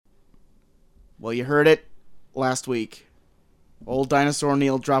Well, you heard it last week. Old Dinosaur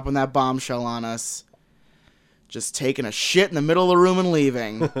Neil dropping that bombshell on us. Just taking a shit in the middle of the room and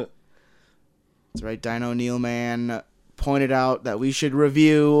leaving. That's right, Dino Neil Man pointed out that we should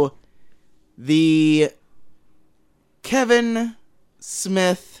review the Kevin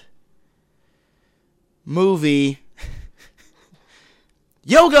Smith movie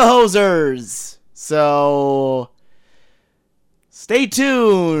Yoga Hosers. So stay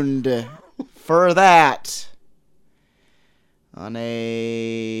tuned for that on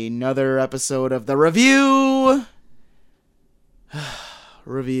another episode of the review.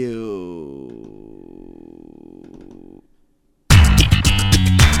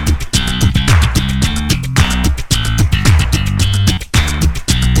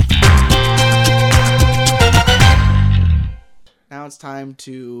 Now it's time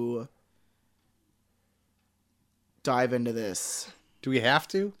to dive into this. Do we have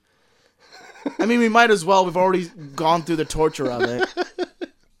to? I mean, we might as well. We've already gone through the torture of it.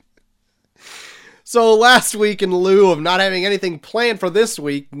 So last week, in lieu of not having anything planned for this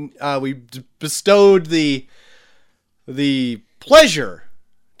week, we bestowed the pleasure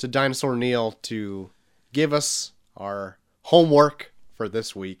to Dinosaur Neil to give us our homework for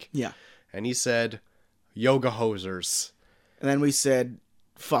this week. Yeah. And he said, Yoga Hosers. And then we said,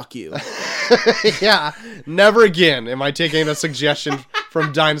 fuck you. Yeah, never again am I taking a suggestion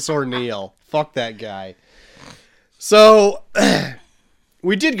from Dinosaur Neil. Fuck that guy. So,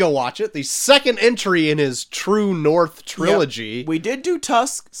 we did go watch it. The second entry in his True North trilogy. Yep. We did do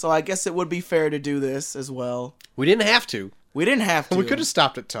Tusk, so I guess it would be fair to do this as well. We didn't have to. We didn't have to. We could have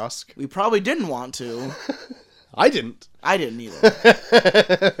stopped at Tusk. We probably didn't want to. I didn't. I didn't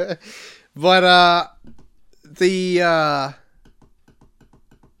either. But, the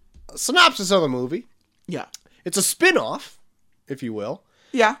synopsis of the movie. Yeah. It's a spin-off, if you will.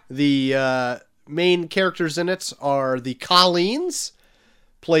 Yeah. The main characters in it are the Colleens,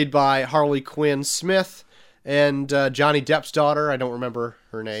 played by Harley Quinn Smith, and Johnny Depp's daughter. I don't remember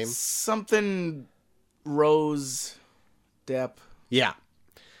her name. Something Rose Depp. Yeah.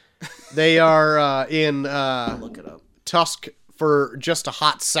 They are in Look it up. Tusk for just a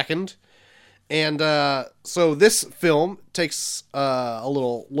hot second. And so this film takes a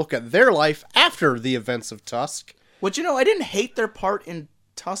little look at their life after the events of Tusk. Which, I didn't hate their part in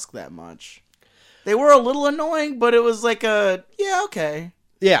Tusk that much. They were a little annoying, but it was like yeah, okay.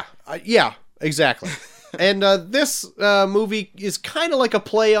 Yeah, yeah, exactly. And this movie is kind of like a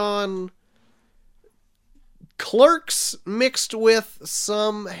play on Clerks mixed with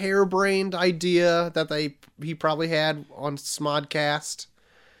some harebrained idea that he probably had on Smodcast.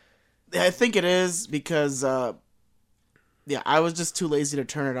 I think it is because, I was just too lazy to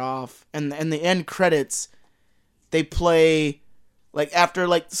turn it off. And the end credits, they play, like, after,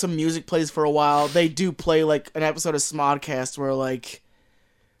 like, some music plays for a while, they do play, like, an episode of Smodcast where, like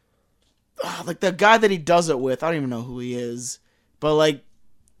the guy that he does it with, I don't even know who he is, but, like,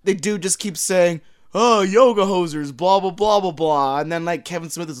 the dude just keeps saying, oh, yoga hosers, blah, blah, blah, blah, blah, and then, like, Kevin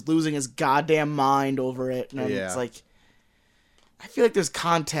Smith is losing his goddamn mind over it, and it's like, I feel like there's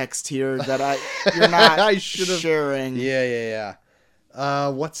context here that you're not I should've sharing. Yeah.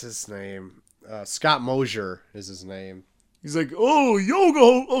 What's his name? Scott Mosier is his name. He's like, yoga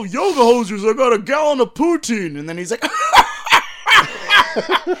hosers, I got a gallon of poutine. And then he's like,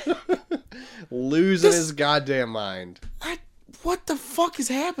 losing his goddamn mind. What the fuck is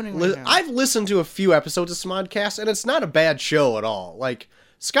happening right now? I've listened to a few episodes of Smodcast, and it's not a bad show at all. Like,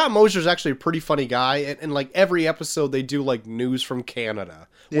 Scott Mosier's actually a pretty funny guy, and like every episode they do like news from Canada,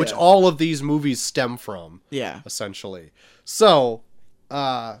 which all of these movies stem from. Yeah. Essentially. So,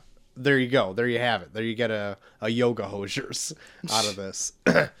 there you go. There you have it. There you get a Yoga Hosers out of this.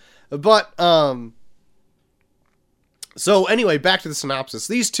 But, so anyway, back to the synopsis.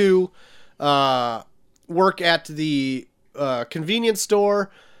 These two, work at the, convenience store.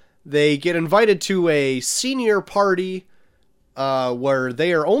 They get invited to a senior party, where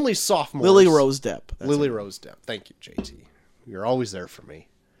they are only sophomores. Lily Rose Depp. Rose Depp. Thank you, JT. You're always there for me.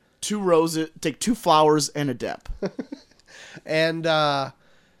 2 roses, take 2 flowers and a Depp. And,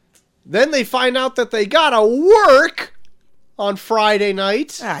 then they find out that they gotta work on Friday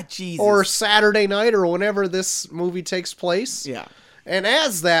night. Ah, Jesus. Or Saturday night, or whenever this movie takes place. Yeah. And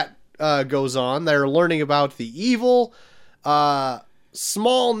as that goes on, they're learning about the evil,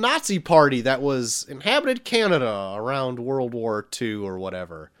 small Nazi party that was inhabited Canada around World War II or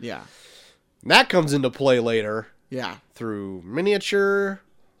whatever. Yeah. And that comes into play later. Yeah. Through miniature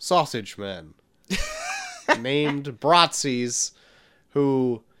sausage men named Bratzies,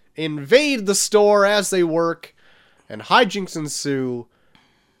 who invade the store as they work, and hijinks ensue,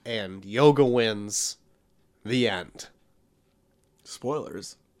 and Yoga wins. The end.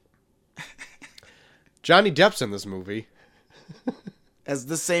 Spoilers. Johnny Depp's in this movie. As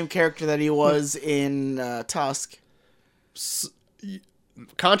the same character that he was in Tusk.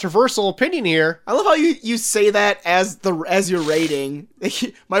 Controversial opinion here. I love how you say that as your rating.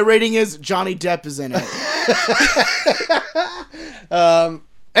 My rating is Johnny Depp is in it.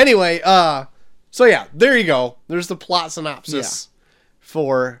 Anyway, so yeah, there you go. There's the plot synopsis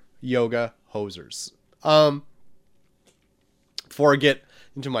for Yoga Hosers. Before I get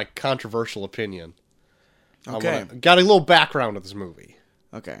into my controversial opinion, Okay. Got a little background of this movie.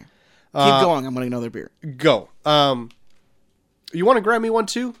 Okay. Keep going. I'm getting another beer. Go. You want to grab me one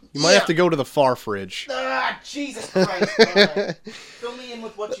too? You might have to go to the far fridge. Ah, Jesus Christ. Right. Fill me in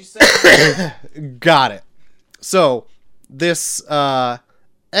with what you said. Got it. So, this,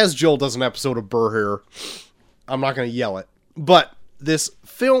 as Joel does an episode of Burr here, I'm not going to yell it, but this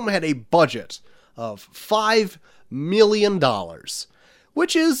film had a budget of $5 million,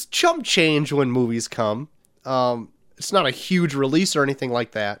 which is chump change when movies come. It's not a huge release or anything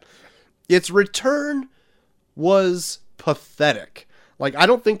like that. Its return was pathetic. Like, I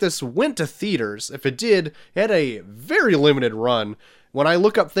don't think this went to theaters. If it did, it had a very limited run. When I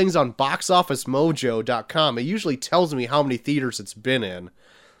look up things on boxofficemojo.com, it usually tells me how many theaters it's been in.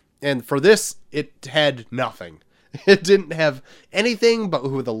 And for this, it had nothing. It didn't have anything but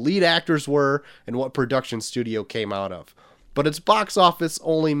who the lead actors were and what production studio came out of. But its box office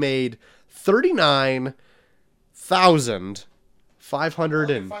only made $39,500 Find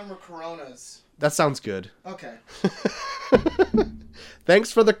more Coronas. That sounds good. Okay.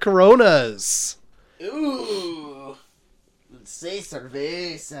 Thanks for the Coronas. Ooh. Say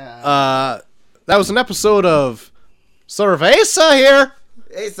cerveza. That was an episode of Cerveza here.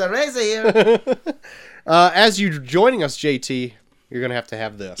 Hey, cerveza here. As you joining us, JT, you're gonna have to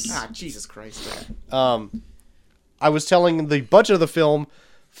have this. Ah, Jesus Christ. I was telling the budget of the film,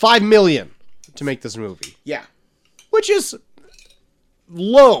 $5 million to make this movie, Yeah. which is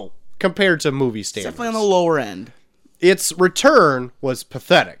low compared to movie standards. Definitely on the lower end. Its return was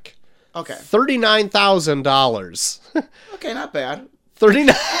pathetic. Okay. $39,000. Okay, not bad.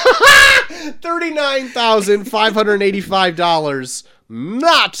 $39,585.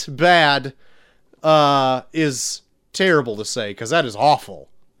 Not bad. Is terrible to say, because that is awful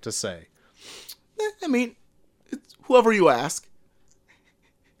to say. I mean, it's whoever you ask.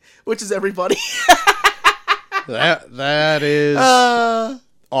 Which is everybody. That is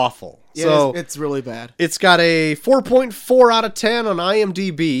awful. Yeah, So it's really bad. it's got a 4.4 out of 10 on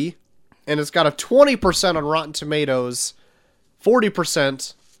IMDb, and it's got a 20% on Rotten Tomatoes,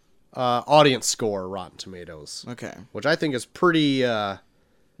 40% audience score Rotten Tomatoes, Okay. which I think is pretty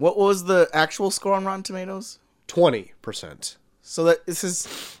What was the actual score on Rotten Tomatoes? 20%. So that this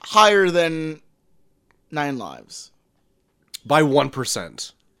is higher than 9 Lives. By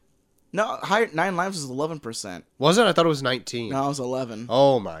 1%. No, higher. 9 Lives is 11%. Was it? I thought it was 19. No, it was 11.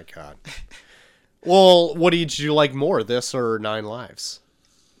 Oh my god. Well, what did you like more, this or 9 Lives?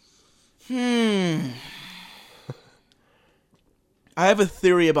 I have a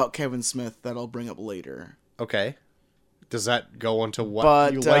theory about Kevin Smith that I'll bring up later. Okay. Does that go into what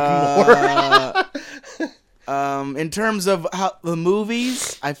But you like more? in terms of how the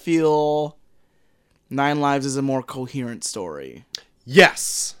movies, I feel 9 Lives is a more coherent story.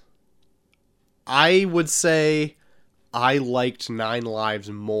 Yes. I would say I liked 9 Lives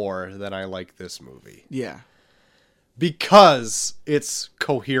more than I like this movie. Yeah. Because it's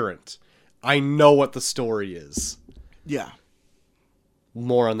coherent. I know what the story is. Yeah.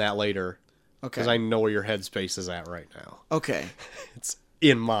 More on that later. Okay. Because I know where your headspace is at right now. Okay. It's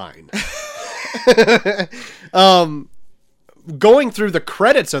in mine. Going through the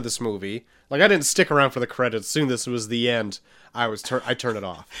credits of this movie, like I didn't stick around for the credits. Soon this was the end. I turned it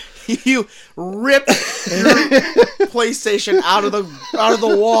off. You ripped your PlayStation out of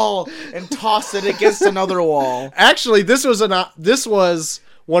the wall and tossed it against another wall. Actually, this was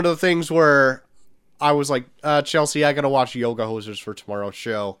one of the things where I was like, Chelsea, I gotta watch Yoga Hosers for tomorrow's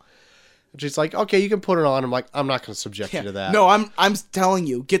show. And she's like, okay, you can put it on. I'm like, I'm not gonna subject you to that. No, I'm telling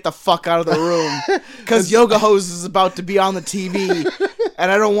you, get the fuck out of the room, because Yoga Hose is about to be on the TV, and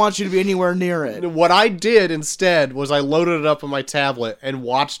I don't want you to be anywhere near it. What I did instead was I loaded it up on my tablet and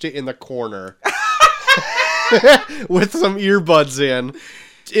watched it in the corner with some earbuds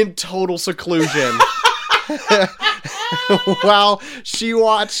in total seclusion. While she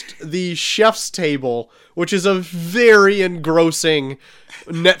watched The Chef's Table, which is a very engrossing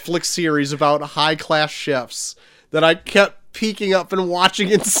Netflix series about high-class chefs that I kept peeking up and watching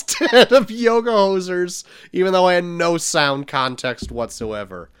instead of Yoga Hosers, even though I had no sound context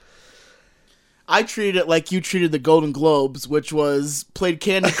whatsoever. I treated it like you treated the Golden Globes, which was played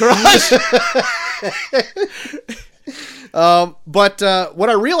Candy Crush. But what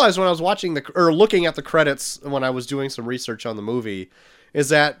I realized when I was looking at the credits when I was doing some research on the movie is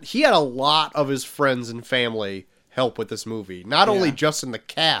that he had a lot of his friends and family help with this movie. Not only just in the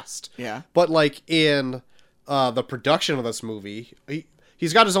cast, but like in the production of this movie.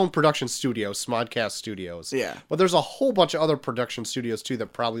 He's got his own production studio, Smodcast Studios. Yeah. But there's a whole bunch of other production studios, too,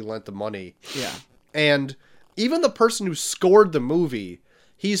 that probably lent the money. Yeah. And even the person who scored the movie,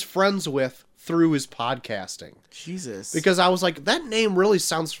 he's friends with through his podcasting. Jesus. Because I was like, that name really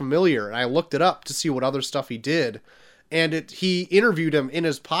sounds familiar. And I looked it up to see what other stuff he did. And he interviewed him in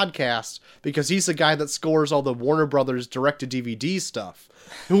his podcast because he's the guy that scores all the Warner Brothers direct-to-DVD stuff,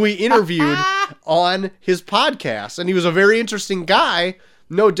 who he interviewed on his podcast. And he was a very interesting guy,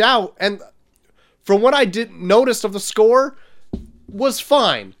 no doubt. And from what I noticed of the score, was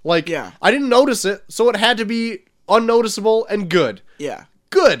fine. Like, I didn't notice it, so it had to be unnoticeable and good. Yeah.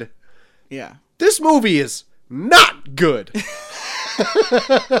 Good. Yeah. This movie is not good.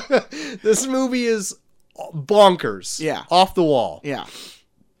 This movie is bonkers. Yeah. Off the wall. Yeah.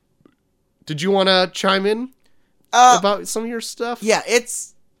 Did you want to chime in about some of your stuff? Yeah,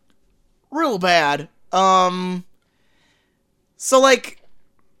 it's real bad. So like,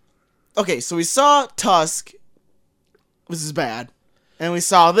 okay, so we saw Tusk. This is bad. And we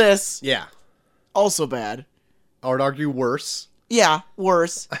saw this. Yeah. Also bad. I would argue worse. Yeah,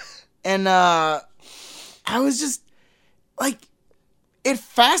 worse. And I was just like, it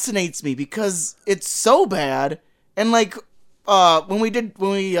fascinates me because it's so bad. And like, when we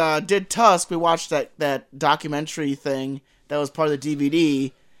did Tusk, we watched that documentary thing that was part of the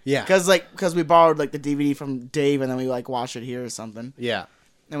DVD. Yeah. Because we borrowed like the DVD from Dave and then we like watched it here or something. Yeah.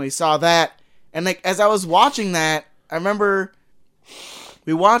 And we saw that. And like, as I was watching that, I remember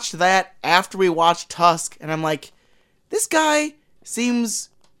we watched that after we watched Tusk, and I'm like, this guy seems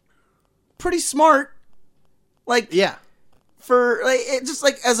pretty smart. Like, yeah, for like, it just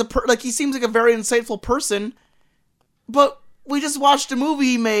like as like he seems like a very insightful person. But we just watched a movie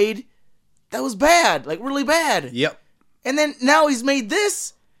he made that was bad, like really bad. Yep. And then now he's made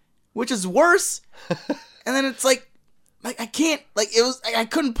this, which is worse. And then it's like I can't, like, it was, I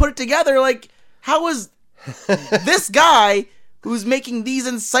couldn't put it together. Like, how is this guy who's making these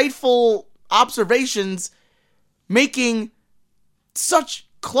insightful observations making such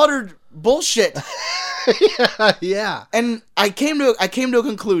cluttered bullshit? Yeah. And I came to a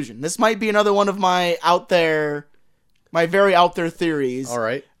conclusion. This might be another one of my very out there theories. All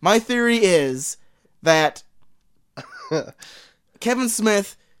right. My theory is that Kevin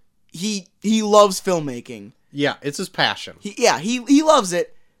Smith, he loves filmmaking. Yeah, it's his passion. He loves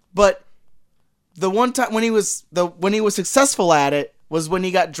it, but the one time when he was successful at it was when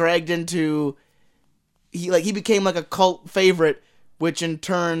he got dragged into he became like a cult favorite, which in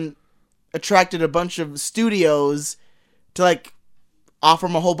turn attracted a bunch of studios to like offer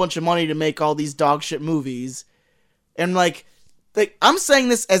him a whole bunch of money to make all these dog shit movies. And like I'm saying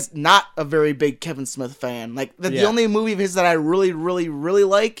this as not a very big Kevin Smith fan. Like the only movie of his that I really, really, really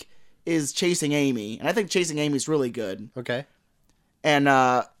like is Chasing Amy, and I think Chasing Amy is really good. Okay. And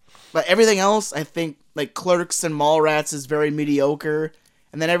but everything else, I think like Clerks and Mallrats is very mediocre,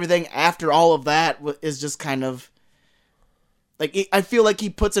 and then everything after all of that is just kind of like I feel like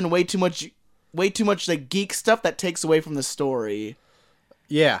he puts in way too much like geek stuff that takes away from the story.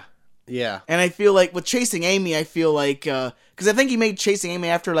 Yeah. Yeah. And I feel like with Chasing Amy, I feel like because I think he made Chasing Amy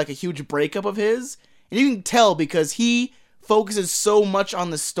after like a huge breakup of his, and you can tell because he focuses so much on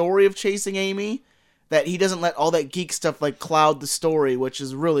the story of Chasing Amy that he doesn't let all that geek stuff like cloud the story, which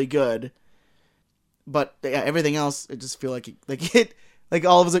is really good. But yeah, everything else, I just feel like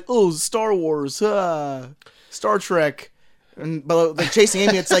all of it's like, oh, Star Wars, Star Trek, but like Chasing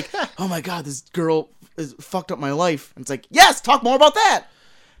Amy, it's like, oh my god, this girl is fucked up my life. And it's like, yes, talk more about that.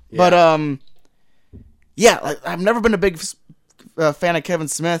 Yeah. But yeah, like, I've never been a big fan of Kevin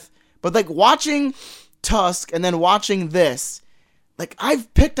Smith, but like watching Tusk and then watching this, like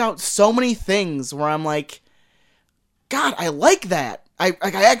I've picked out so many things where I'm like, God, I like that. I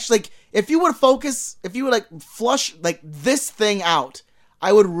actually like if you would like flush like this thing out,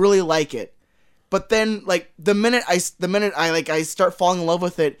 I would really like it. But then like the minute I start falling in love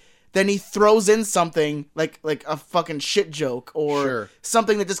with it, then he throws in something like a fucking shit joke or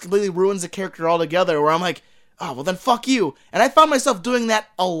something that just completely ruins the character altogether. Where I'm like, oh well, then fuck you. And I found myself doing that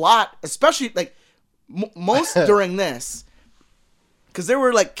a lot, especially like most during this. because there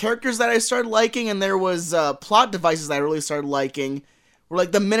were like characters that I started liking, and there was plot devices that I really started liking. Where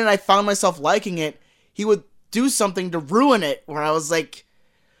like the minute I found myself liking it, he would do something to ruin it. Where I was like,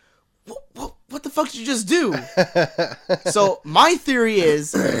 what the fuck did you just do? So my theory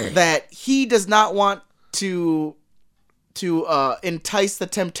is that he does not want to entice the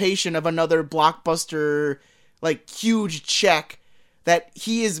temptation of another blockbuster, like, huge check, that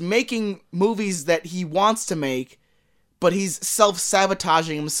he is making movies that he wants to make, but he's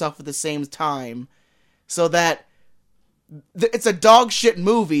self-sabotaging himself at the same time, so that it's a dog shit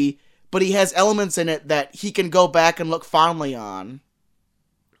movie, but he has elements in it that he can go back and look fondly on.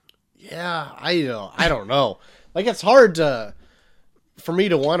 Yeah, I don't know. Like, it's hard for me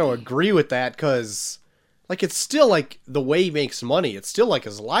to want to agree with that, because, like, it's still, like, the way he makes money. It's still, like,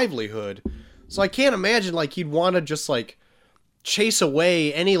 his livelihood. So I can't imagine, like, he'd want to just, like, chase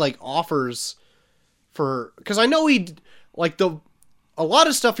away any, like, offers for... Because I know a lot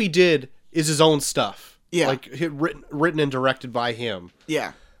of stuff he did is his own stuff. Yeah. Like, written and directed by him.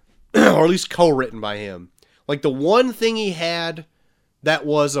 Yeah. Or at least co-written by him. Like, the one thing he had that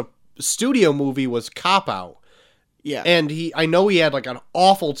was a studio movie was Cop Out. Yeah. And I know he had, like, an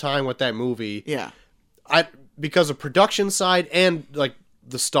awful time with that movie. Yeah. Because of production side and, like,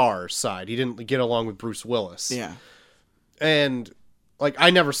 the star side. He didn't get along with Bruce Willis. Yeah. And, like, I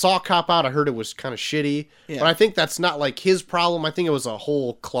never saw Cop Out. I heard it was kind of shitty. Yeah. But I think that's not, like, his problem. I think it was a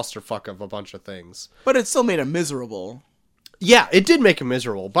whole clusterfuck of a bunch of things. But it still made him miserable. Yeah, it did make him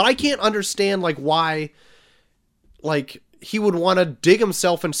miserable. But I can't understand, like, why, like, he would want to dig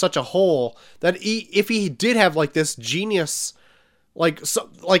himself in such a hole that if he did have, like, this genius, like,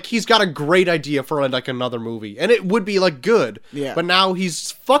 he's got a great idea for, like, another movie, and it would be, like, good. Yeah. But now he's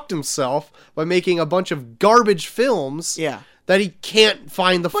fucked himself by making a bunch of garbage films. Yeah. That he can't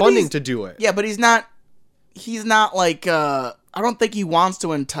find the funding to do it. Yeah, but he's not like, I don't think he wants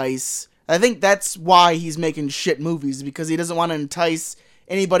to entice. I think that's why he's making shit movies, because he doesn't want to entice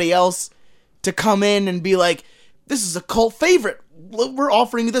anybody else to come in and be like, this is a cult favorite. We're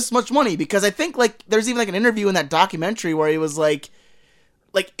offering you this much money. Because I think, like, there's even, like, an interview in that documentary where he was like,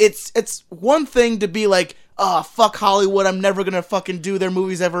 it's one thing to be like, fuck Hollywood, I'm never gonna fucking do their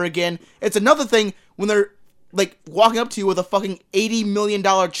movies ever again. It's another thing when they're, like, walking up to you with a fucking $80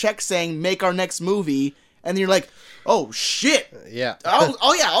 million check saying, make our next movie, and you're like, oh, shit. Yeah.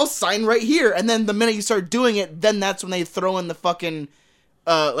 I'll sign right here. And then the minute you start doing it, then that's when they throw in the fucking,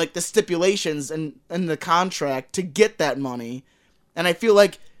 like, the stipulations and the contract to get that money. And I feel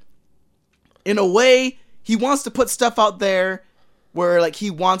like, in a way, he wants to put stuff out there where, like, he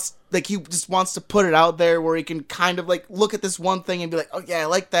just wants to put it out there where he can kind of, like, look at this one thing and be like, oh, yeah, I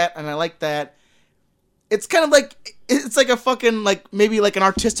like that, and I like that. It's kind of like, it's like a fucking, like, maybe like an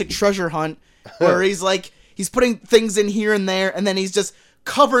artistic treasure hunt where he's like, he's putting things in here and there, and then he's just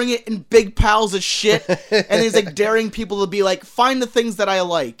covering it in big piles of shit, and he's like daring people to be like, find the things that I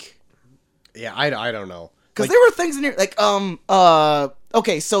like. Yeah, I don't know. Because there were things in here, like,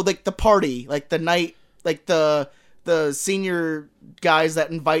 okay, so, like, the party, like, the night, like, the senior guys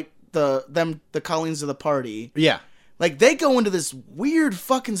that invite the Colleens to the party. Yeah. Like, they go into this weird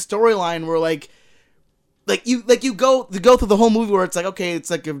fucking storyline where, like you go through the whole movie where it's like, okay, it's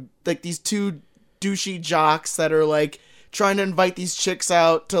like these two douchey jocks that are, like, trying to invite these chicks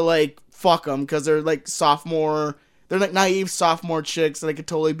out to, like, fuck them because they're, like, they're, like, naive sophomore chicks, and they could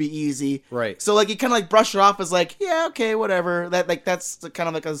totally be easy. Right. So, like, you kind of, like, brush it off as, like, yeah, okay, whatever. That, like, that's kind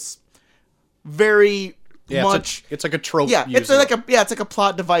of, like, a very much... It's like a trope. Yeah, it's like a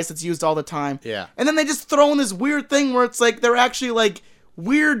plot device that's used all the time. Yeah. And then they just throw in this weird thing where it's, like, they're actually, like,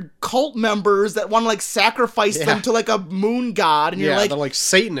 weird cult members that want to, like, sacrifice them to, like, a moon god, and you're like... they're like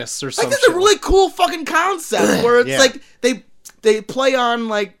Satanists or something. Like, that's a really cool fucking concept, where it's, like, they play on,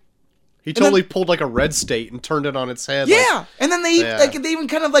 like... He totally pulled, like, a Red State and turned it on its head. Yeah, like, and then they even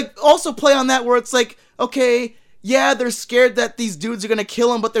kind of, like, also play on that where it's like, okay, yeah, they're scared that these dudes are gonna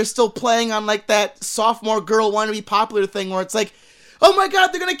kill him, but they're still playing on, like, that sophomore girl wanting to be popular thing where it's like, oh my god,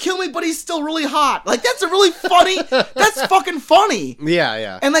 they're gonna kill me, but he's still really hot. Like, that's a really funny, that's fucking funny. Yeah,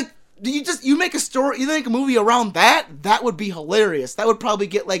 yeah. And, like, you make a story, you make a movie around that would be hilarious. That would probably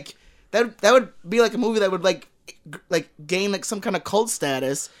get, like, that would be, like, a movie that would, like gain, like, some kind of cult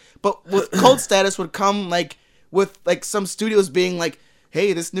status. But with cult status would come, like, with, like, some studios being like,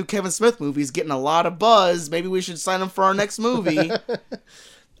 hey, this new Kevin Smith movie is getting a lot of buzz. Maybe we should sign him for our next movie.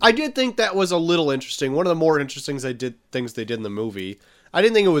 I did think that was a little interesting. One of the more interesting things they did in the movie. I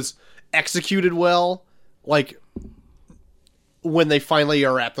didn't think it was executed well. Like, when they finally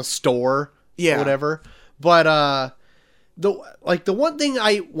are at the store. Yeah. Or whatever. But, the one thing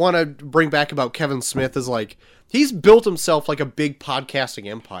I want to bring back about Kevin Smith is like he's built himself like a big podcasting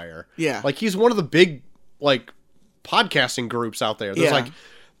empire. Yeah. Like he's one of the big like podcasting groups out there.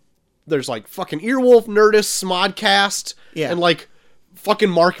 There's like fucking Earwolf, Nerdist, Smodcast, and like fucking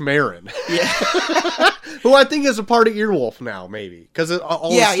Mark Maron. Yeah. Who I think is a part of Earwolf now, maybe. Because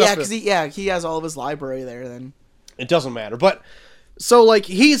because he has all of his library there then. It doesn't matter. But, so like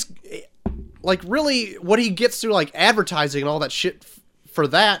he's, like really, what he gets through like advertising and all that shit for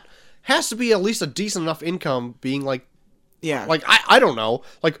that has to be at least a decent enough income being like, yeah. Like, I don't know.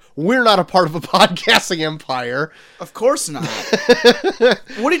 Like, we're not a part of a podcasting empire. Of course not.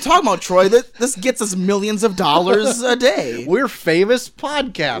 What are you talking about, Troy? This gets us millions of dollars a day. We're famous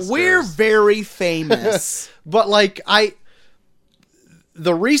podcasters. We're very famous. But, like,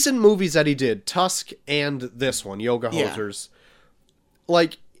 the recent movies that he did, Tusk and this one, Yoga Hosers,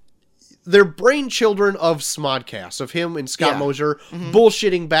 like, they're brainchildren of Smodcast, of him and Scott Mosier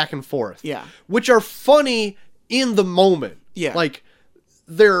bullshitting back and forth. Yeah. Which are funny in the moment. Yeah. Like,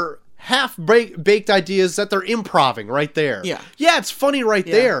 they're half-baked ideas that they're improving right there. Yeah. Yeah, it's funny right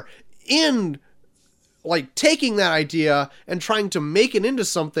there. In, like, taking that idea and trying to make it into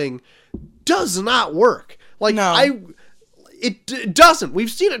something does not work. Like, no. It doesn't.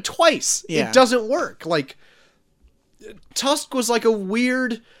 We've seen it twice. Yeah. It doesn't work. Like, Tusk was like a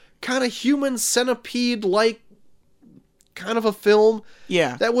weird kind of human centipede-like kind of a film.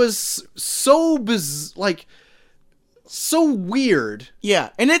 Yeah. That was so so weird. Yeah,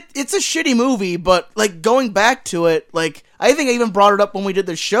 and it's a shitty movie, but, like, going back to it, like, I think I even brought it up when we did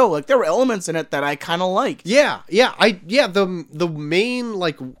the show. Like, there were elements in it that I kind of liked. Yeah, the main,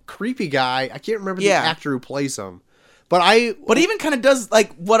 like, creepy guy, I can't remember the actor who plays him. But even kind of does,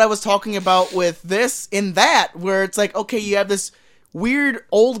 like, what I was talking about with this, in that, where it's like, okay, you have this weird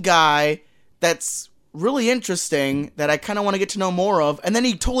old guy that's really interesting that I kind of want to get to know more of, and then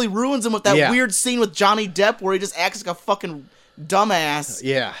he totally ruins him with that weird scene with Johnny Depp where he just acts like a fucking dumbass.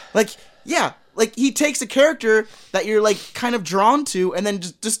 Yeah. Like he takes a character that you're like kind of drawn to and then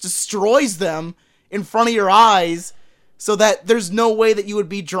just destroys them in front of your eyes so that there's no way that you would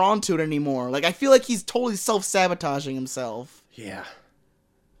be drawn to it anymore. Like, I feel like he's totally self-sabotaging himself. Yeah.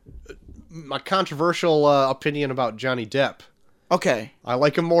 My controversial opinion about Johnny Depp. Okay. I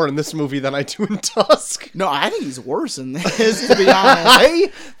like him more in this movie than I do in Tusk. No, I think he's worse in this, to be honest. I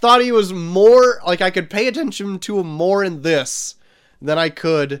thought he was more, like, I could pay attention to him more in this than I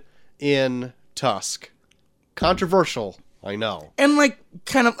could in Tusk. Controversial, I know. And, like,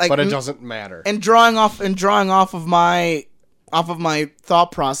 kind of like... But it doesn't matter. And drawing off of my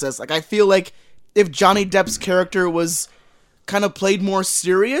thought process, like, I feel like if Johnny Depp's character was kind of played more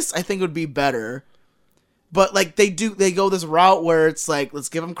serious, I think it would be better. But, like, they go this route where it's like, let's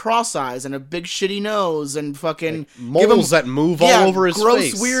give him cross eyes and a big shitty nose and fucking... Like moles that move all over his face.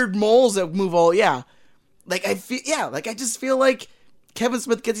 Gross, weird moles that move Like, I just feel like Kevin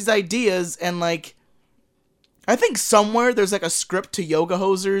Smith gets these ideas and, like, I think somewhere there's, like, a script to Yoga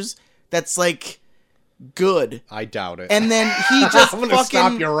Hosers that's, like, good. I doubt it. And then he just I'm gonna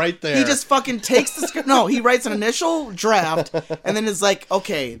stop you right there. He just fucking takes the script. No, he writes an initial draft and then is like,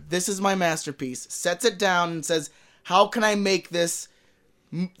 okay, this is my masterpiece. Sets it down and says, how can I make this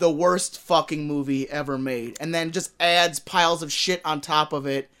the worst fucking movie ever made? And then just adds piles of shit on top of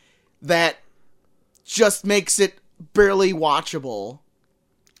it that just makes it barely watchable.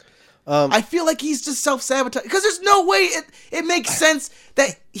 I feel like he's just self-sabotaging because there's no way it makes sense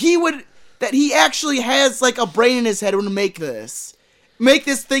that he actually has, like, a brain in his head to make this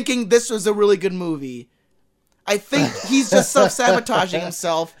thinking this was a really good movie. I think he's just self-sabotaging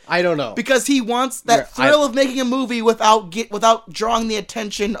himself. I don't know. Because he wants that thrill of making a movie without drawing the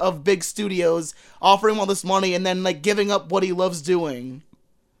attention of big studios, offering him all this money, and then, like, giving up what he loves doing.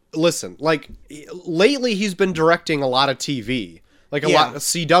 Listen, like, lately he's been directing a lot of TV. Like, a lot of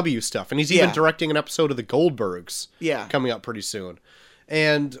CW stuff. And he's even directing an episode of The Goldbergs. Yeah. Coming up pretty soon.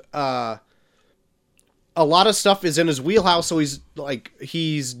 And, a lot of stuff is in his wheelhouse, so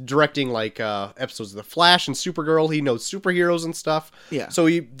he's directing, like, episodes of The Flash and Supergirl. He knows superheroes and stuff. Yeah. So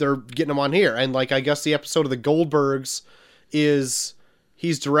they're getting him on here. And, like, I guess the episode of The Goldbergs is...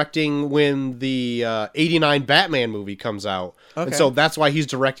 He's directing when the 89 Batman movie comes out. Okay. And so that's why he's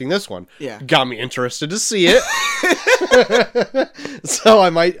directing this one. Yeah. Got me interested to see it. So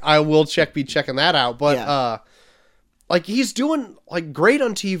I will be checking that out. But, like, he's doing, like, great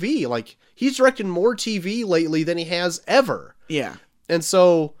on TV. Like, he's directing more TV lately than he has ever. Yeah. And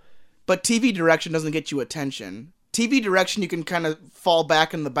so... But TV direction doesn't get you attention. TV direction, you can kind of fall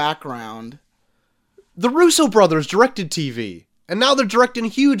back in the background. The Russo brothers directed TV. And now they're directing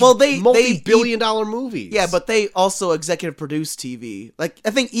huge, multi-billion-dollar movies. Yeah, but they also executive produce TV. Like,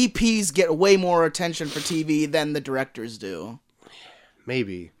 I think EPs get way more attention for TV than the directors do.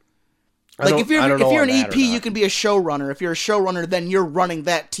 Maybe. Like, if you're an EP, you can be a showrunner. If you're a showrunner, then you're running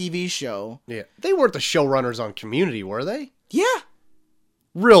that TV show. Yeah. They weren't the showrunners on Community, were they? Yeah.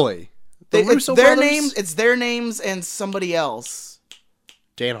 Really? It's their names and somebody else.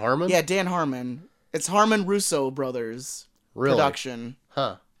 Dan Harmon? Yeah, Dan Harmon. It's Harmon Russo Brothers production.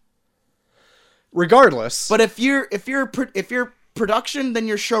 Huh. Regardless. But if you're production, then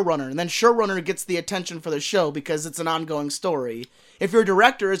you're showrunner, and then showrunner gets the attention for the show because it's an ongoing story. If you're a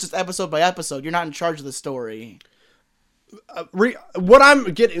director, it's just episode by episode. You're not in charge of the story. What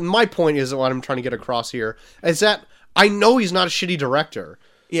I'm getting, my point is, what I'm trying to get across here is that I know he's not a shitty director.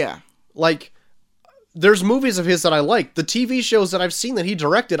 Yeah. Like, there's movies of his that I like. The TV shows that I've seen that he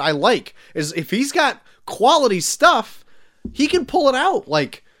directed, I like. Is if he's got quality stuff, he can pull it out.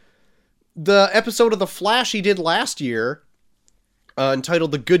 Like, the episode of The Flash he did last year,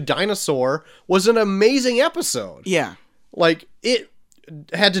 entitled The Good Dinosaur, was an amazing episode. Yeah. Like, it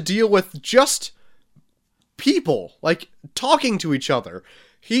had to deal with just people, like, talking to each other.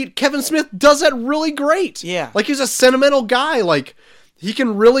 Kevin Smith does that really great. Yeah. Like, he's a sentimental guy. Like, he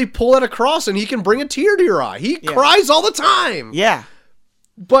can really pull it across, and he can bring a tear to your eye. He cries all the time. Yeah.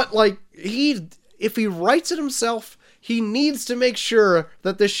 But, like, if he writes it himself, he needs to make sure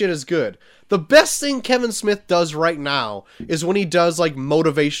that this shit is good. The best thing Kevin Smith does right now is when he does, like,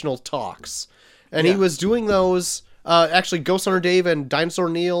 motivational talks. And he was doing those, actually, Ghost Hunter Dave and Dinosaur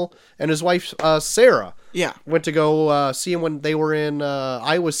Neil and his wife, Sarah. Yeah. Went to go see him when they were in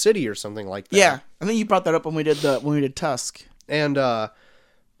Iowa City or something like that. Yeah. I think you brought that up when we did Tusk. And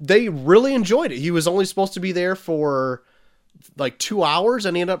they really enjoyed it. He was only supposed to be there for like 2 hours,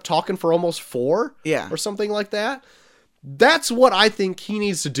 and he ended up talking for almost 4. Yeah. Or something like that. That's what I think he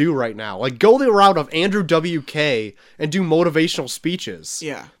needs to do right now. Like, go the route of Andrew WK and do motivational speeches.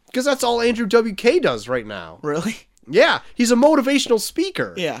 Yeah. Because that's all Andrew WK does right now. Really? Yeah. He's a motivational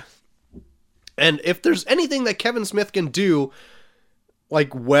speaker. Yeah. And if there's anything that Kevin Smith can do,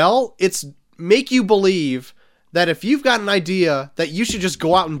 like, well, it's make you believe that if you've got an idea, that you should just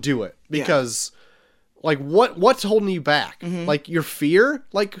go out and do it. Because, like, what's holding you back? Mm-hmm. Like, your fear?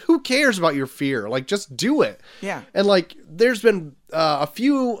 Like, who cares about your fear? Like, just do it. Yeah. And, like, there's been a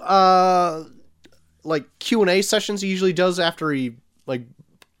few, like, Q&A sessions he usually does after he, like,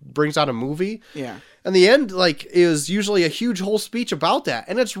 brings out a movie. Yeah. And the end, like, is usually a huge whole speech about that.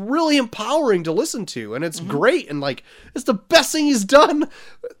 And it's really empowering to listen to. And it's great. And, like, it's the best thing he's done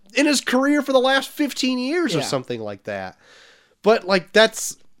in his career for the last 15 years or something like that. But, like,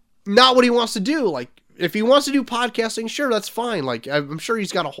 that's not what he wants to do. Like, if he wants to do podcasting, sure, that's fine. Like, I'm sure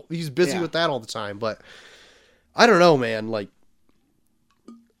he's busy with that all the time. But I don't know, man. Like,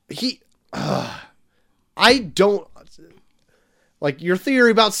 I don't... Like, your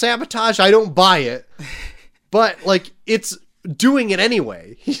theory about sabotage, I don't buy it. But, like, it's doing it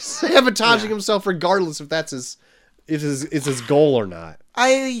anyway. He's sabotaging himself regardless if that's his goal or not.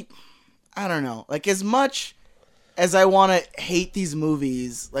 I don't know. Like, as much as I want to hate these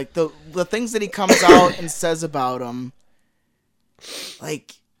movies, like, the things that he comes out and says about them,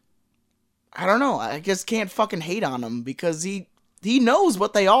 like, I don't know. I just can't fucking hate on him because he knows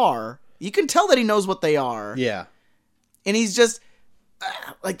what they are. You can tell that he knows what they are. Yeah. And he's just...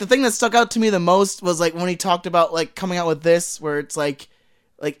 like, the thing that stuck out to me the most was, like, when he talked about, like, coming out with this, where it's like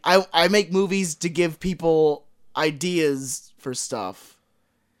I make movies to give people ideas for stuff,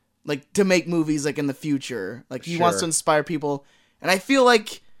 like, to make movies, like, in the future. Like, he wants to inspire people, and I feel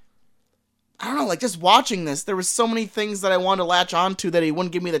like, I don't know, like, just watching this, there was so many things that I wanted to latch onto that he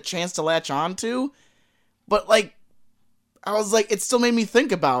wouldn't give me the chance to latch onto, but, like, I was like, it still made me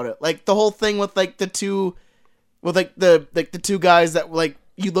think about it. Like, the whole thing with, like, the two guys that, like,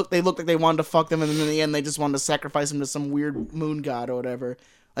 they looked like they wanted to fuck them, and then in the end they just wanted to sacrifice him to some weird moon god or whatever.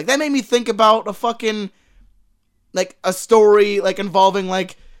 Like, that made me think about a fucking, like, a story, like, involving,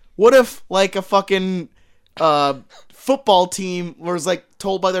 like, what if, like, a fucking football team was, like,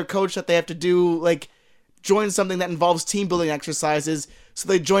 told by their coach that they have to do, like, join something that involves team building exercises, so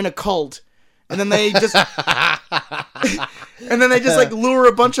they join a cult. And then they just, like, lure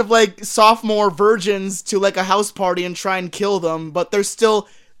a bunch of, like, sophomore virgins to, like, a house party and try and kill them. But they're still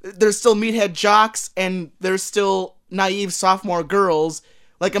meathead jocks, and they're still naive sophomore girls.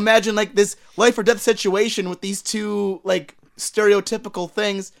 Like, imagine, like, this life or death situation with these two, like, stereotypical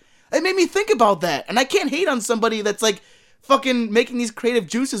things. It made me think about that. And I can't hate on somebody that's, like, fucking making these creative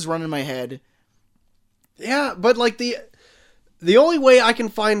juices run in my head. Yeah, but, like, the only way I can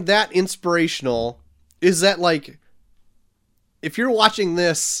find that inspirational is that, like, if you're watching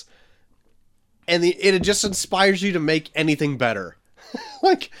this and it just inspires you to make anything better.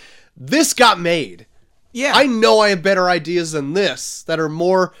 Like, this got made. Yeah. I know I have better ideas than this that are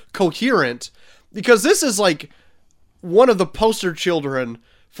more coherent, because this is like one of the poster children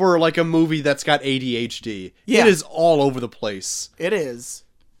for like a movie that's got ADHD. Yeah. It is all over the place. It is.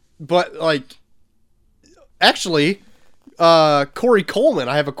 But like, actually, Corey Coleman,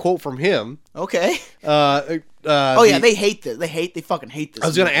 I have a quote from him. Okay. Oh yeah, they hate this. They fucking hate this. I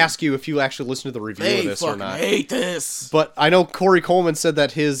was going to ask you if you actually listened to the review of this or not. They hate this. But I know Corey Coleman said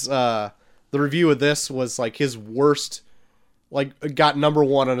that his the review of this was like his worst, like got number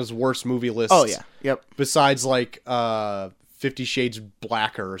 1 on his worst movie list. Oh yeah. Yep. Besides like 50 Shades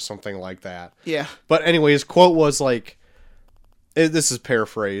Blacker or something like that. Yeah. But anyway, his quote was like, this is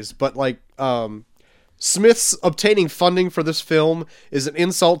paraphrased, but like, Smith's obtaining funding for this film is an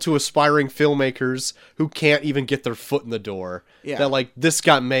insult to aspiring filmmakers who can't even get their foot in the door. Yeah. That like this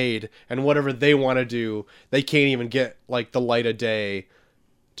got made, and whatever they want to do, they can't even get like the light of day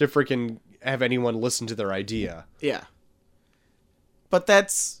to freaking have anyone listen to their idea. Yeah. But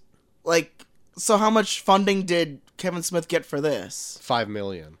that's like, so how much funding did Kevin Smith get for this? $5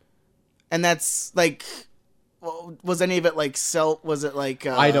 million. And that's like, well, was any of it like was it like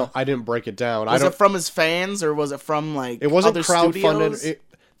I didn't break it down. Was it from his fans, or was it from like it wasn't other crowdfunded.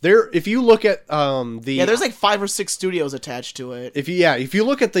 studios? If you look at there's like 5 or 6 studios attached to it. If you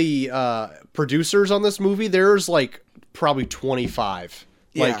look at the producers on this movie, there's like probably 25.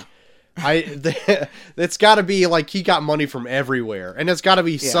 Yeah. Like it's got to be like he got money from everywhere, and it's got to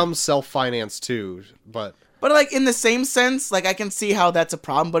be some self-financed too. But like in the same sense, like I can see how that's a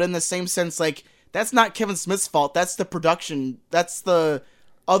problem, but in the same sense, like that's not Kevin Smith's fault. That's the production. That's the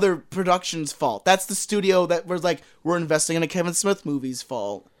other production's fault. That's the studio that was like, we're investing in a Kevin Smith movie's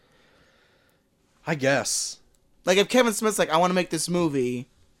fault. I guess. Like if Kevin Smith's like, I want to make this movie,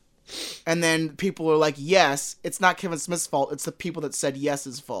 and then people are like, yes, it's not Kevin Smith's fault. It's the people that said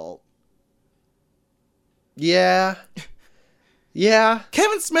yes's fault. Yeah. Yeah.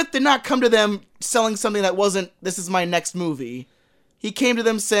 Kevin Smith did not come to them selling something that wasn't, this is my next movie. He came to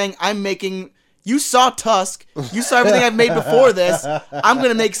them saying, you saw Tusk. You saw everything I've made before this. I'm going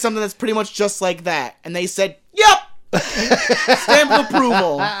to make something that's pretty much just like that. And they said, yep. Stamp of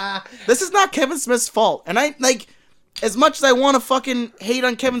approval. This is not Kevin Smith's fault. And I, like, as much as I want to fucking hate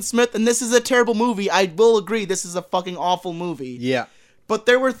on Kevin Smith, and this is a terrible movie, I will agree this is a fucking awful movie. Yeah. But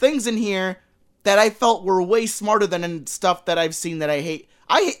there were things in here that I felt were way smarter than in stuff that I've seen that I hate.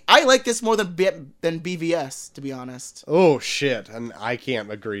 I like this more than BVS, to be honest. Oh shit, and I can't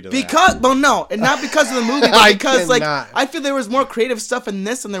agree to that. Well, no, and not because of the movie, but because like I feel there was more creative stuff in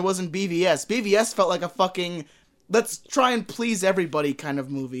this than there was in BVS. BVS felt like a fucking let's try and please everybody kind of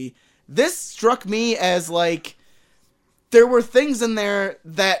movie. This struck me as like there were things in there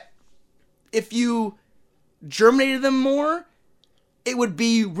that if you germinated them more, it would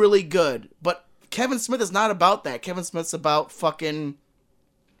be really good. But Kevin Smith is not about that. Kevin Smith's about fucking...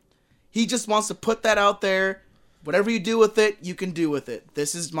 He just wants to put that out there. Whatever you do with it, you can do with it.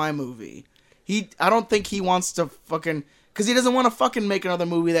 This is my movie. I don't think he wants to fucking... Because he doesn't want to fucking make another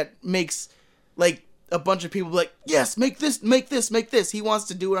movie that makes, like, a bunch of people be like, yes, make this, make this, make this. He wants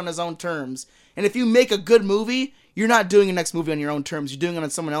to do it on his own terms. And if you make a good movie, you're not doing a next movie on your own terms. You're doing it on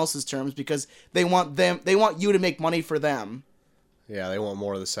someone else's terms because they want you to make money for them. Yeah, they want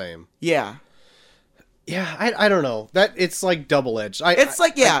more of the same. Yeah. Yeah, I don't know. That it's like double-edged.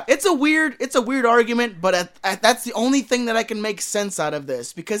 It's a weird argument, but that's the only thing that I can make sense out of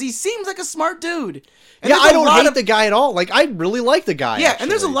this because he seems like a smart dude. And yeah, I don't hate the guy at all. Like I really like the guy. Yeah, actually.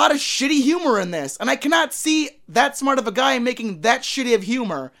 And there's a lot of shitty humor in this, and I cannot see that smart of a guy making that shitty of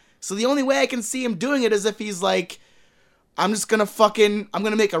humor. So the only way I can see him doing it is if he's like, I'm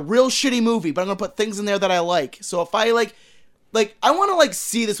gonna make a real shitty movie, but I'm gonna put things in there that I like. So if I like I want to like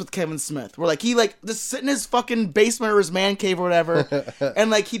see this with Kevin Smith, where like he like just sit in his fucking basement or his man cave or whatever, and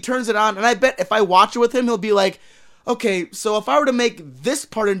like he turns it on, and I bet if I watch it with him, he'll be like, okay, so if I were to make this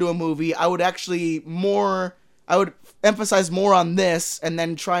part into a movie, I would emphasize more on this, and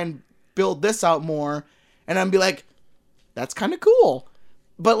then try and build this out more, and I'd be like, that's kind of cool.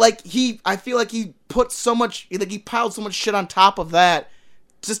 But like I feel like he put so much, like he piled so much shit on top of that.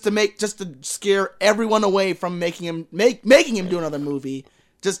 Just to scare everyone away from making him do another movie.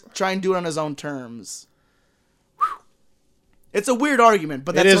 Just try and do it on his own terms. Whew. It's a weird argument,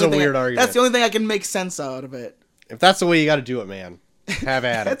 but that's the only thing I can make sense out of it. If that's the way you got to do it, man, have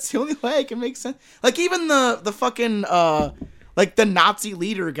at it. That's the only way I can make sense. Like even the fucking like the Nazi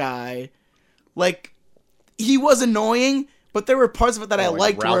leader guy, like he was annoying, But there were parts of it that I like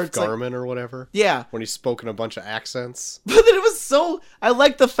liked where Ralph it's like, Garman or whatever. yeah. When he's spoken a bunch of accents. But then it was so... I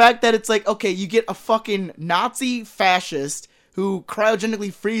like the fact that it's like, okay, you get a fucking Nazi fascist who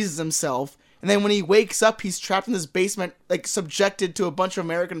cryogenically freezes himself, and then when he wakes up, he's trapped in this basement, like, subjected to a bunch of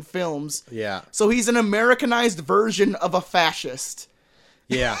American films. Yeah. So he's an Americanized version of a fascist.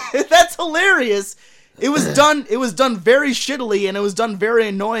 Yeah. That's hilarious. It was done very shittily, and it was done very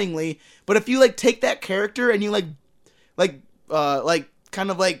annoyingly, but if you, like, take that character and you, kind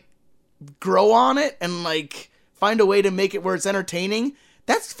of, like, grow on it and, like, find a way to make it where it's entertaining,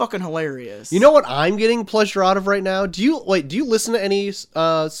 that's fucking hilarious. You know what I'm getting pleasure out of right now? Do you listen to any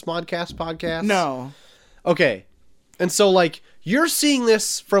Smodcast podcasts? No. Okay. And so, like, you're seeing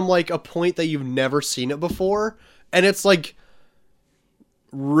this from, like, a point that you've never seen it before, and it's, like,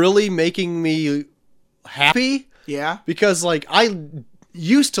 really making me happy. Yeah. Because, like, I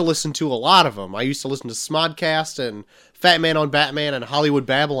used to listen to a lot of them. I used to listen to Smodcast and Fat Man on Batman and Hollywood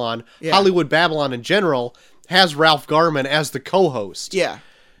Babylon. Yeah. Hollywood Babylon in general has Ralph Garman as the co-host. Yeah.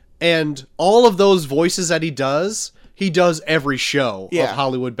 And all of those voices that he does every show of Yeah.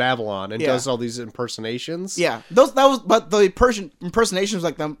 Hollywood Babylon and Yeah. does all these impersonations. Yeah. But the impersonation was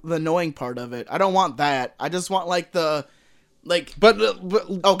like the annoying part of it. I don't want that. I just want like the like. But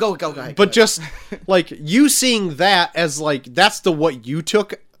Oh, go ahead. but just like you seeing that as like that's what you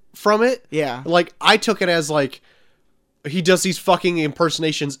took from it. Yeah. Like I took it as like he does these fucking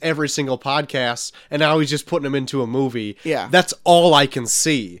impersonations every single podcast, and now he's just putting them into a movie. Yeah. That's all I can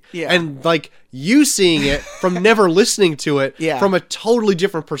see. Yeah. And like you seeing it from never listening to it Yeah. from a totally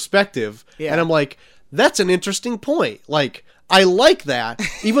different perspective. Yeah. And I'm like, that's an interesting point. Like I like that,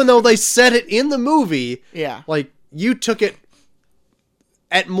 even though they said it in the movie. Yeah. Like you took it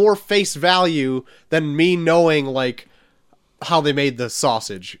at more face value than me knowing like how they made the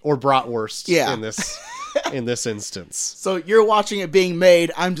sausage or bratwurst Yeah. in this instance. So you're watching it being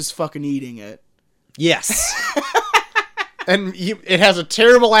made. I'm just fucking eating it. Yes. And it has a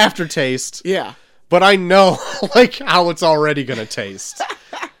terrible aftertaste, Yeah. but I know like how it's already going to taste.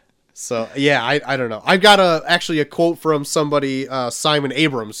 So, yeah, I don't know. I've got actually a quote from somebody, Simon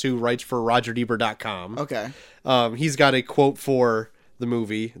Abrams, who writes for RogerDebert.com. Okay. He's got a quote for the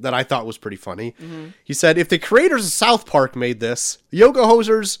movie that I thought was pretty funny. Mm-hmm. He said, "If the creators of South Park made this, Yoga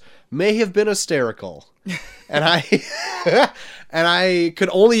Hosers may have been hysterical." And I could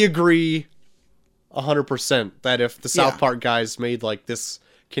only agree 100% that if the South Yeah. Park guys made like this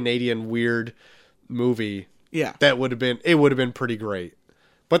Canadian weird movie, Yeah. it would have been pretty great.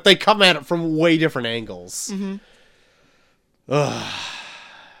 But they come at it from way different angles. Mm-hmm.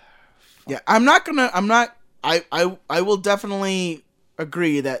 Yeah. I will definitely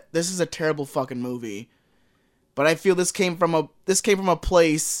agree that this is a terrible fucking movie. But I feel this came from a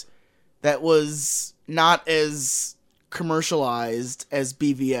place that was not as commercialized as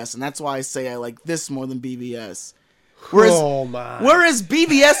BVS, and that's why I say I like this more than BVS. Whereas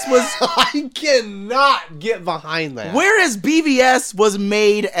BVS was I cannot get behind that. Whereas BVS was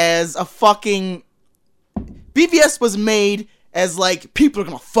made as a fucking BVS was made as like people are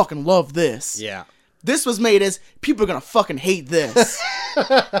gonna fucking love this. Yeah. This was made as people are gonna fucking hate this.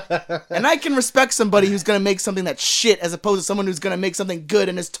 And I can respect somebody who's gonna make something that's shit as opposed to someone who's gonna make something good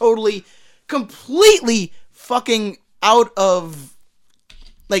and is totally, completely fucking out of,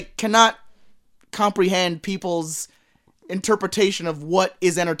 like, cannot comprehend people's interpretation of what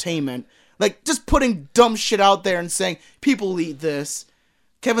is entertainment. Like, just putting dumb shit out there and saying, people eat this.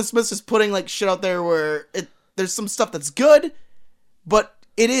 Kevin Smith's just putting, like, shit out there where there's some stuff that's good, but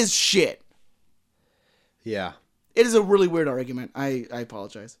it is shit. Yeah. It is a really weird argument. I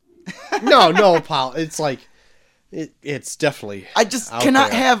apologize. No, Paul. It's like, it's definitely. I just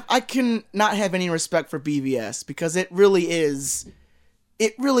cannot have any respect for BVS because it really is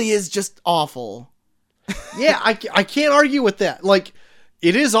just awful. Yeah, I can't argue with that. Like,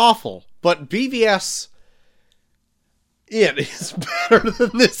 it is awful, but BVS, it is better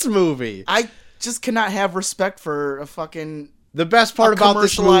than this movie. I just cannot have respect for a fucking The best part about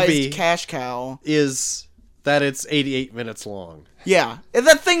this movie cash cow is that it's 88 minutes long. Yeah, and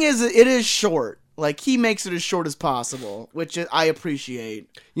the thing is, it is short. Like, he makes it as short as possible, which I appreciate.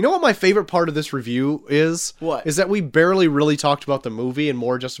 You know what my favorite part of this review is? What? Is that we barely really talked about the movie and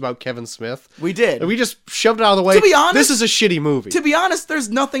more just about Kevin Smith. We did. And we just shoved it out of the way. To be honest, this is a shitty movie. To be honest, there's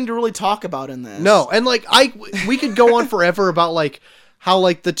nothing to really talk about in this. No, and like we could go on forever about like how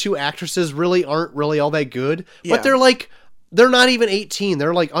like the two actresses really aren't really all that good, Yeah. but they're not even 18.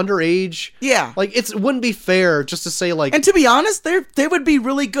 They're like underage. Yeah. Like it wouldn't be fair just to say like. And to be honest, they would be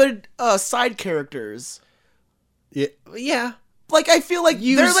really good side characters. Yeah. Like, I feel like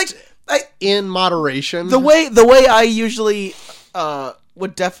they're like, in moderation. The way I usually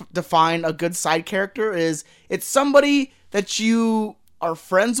would define a good side character is it's somebody that you are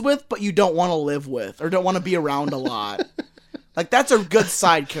friends with, but you don't want to live with or don't want to be around a lot. Like, that's a good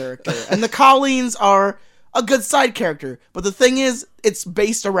side character. And the Colleens are a good side character. But the thing is, it's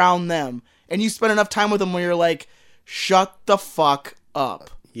based around them. And you spend enough time with them where you're like, shut the fuck up.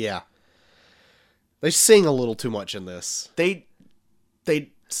 Yeah. They sing a little too much in this. They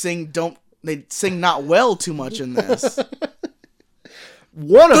sing not well too much in this.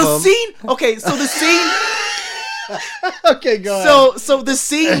 One of them. Okay, so the scene... Okay, go ahead. So the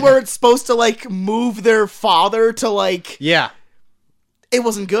scene where it's supposed to, like, move their father to, like... Yeah. It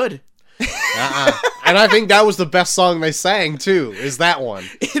wasn't good. And I think that was the best song they sang, too, is that one.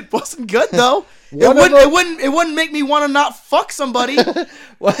 It wasn't good, though. It wouldn't make me want to not fuck somebody.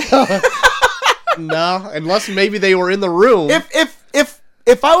 No, unless maybe they were in the room.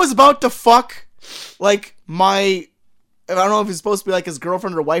 If I was about to fuck, like, I don't know if he's supposed to be, like, his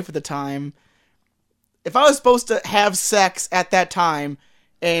girlfriend or wife at the time. If I was supposed to have sex at that time,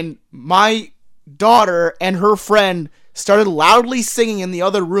 and my daughter and her friend started loudly singing in the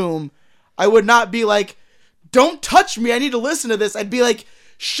other room, I would not be like, don't touch me, I need to listen to this. I'd be like,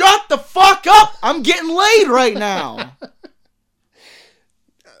 shut the fuck up, I'm getting laid right now.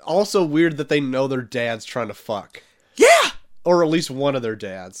 Also weird that they know their dad's trying to fuck. Yeah! Or at least one of their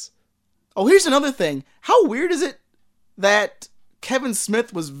dads. Oh, here's another thing. How weird is it that Kevin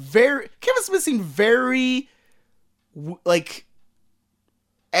Smith seemed very, like,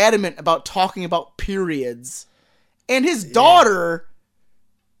 adamant about talking about periods. And his daughter...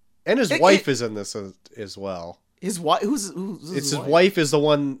 And his wife is in this as well. His wife? Who's his wife is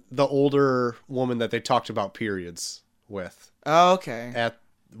the older woman that they talked about periods with. Oh, okay. At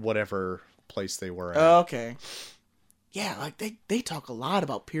whatever place they were at. Oh, okay. Yeah, like, they talk a lot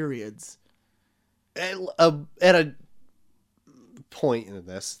about periods. At a point in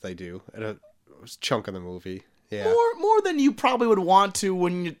this, they do. At a chunk of the movie. Yeah. More than you probably would want to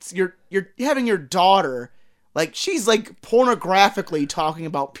when you're having your daughter... Like, she's, like, pornographically talking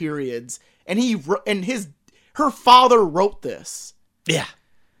about periods, and her father wrote this. Yeah.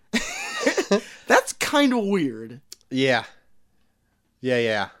 That's kind of weird. Yeah.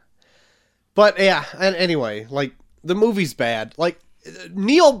 Yeah. But, yeah, and anyway, like, the movie's bad. Like,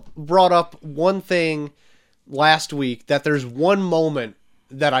 Neil brought up one thing last week, that there's one moment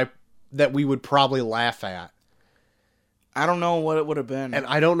that we would probably laugh at. I don't know what it would have been. And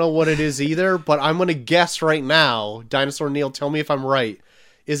I don't know what it is either, but I'm going to guess right now. Dinosaur Neil, tell me if I'm right.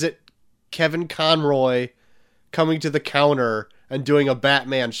 Is it Kevin Conroy coming to the counter and doing a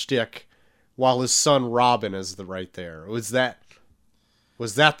Batman shtick while his son Robin is right there? Was that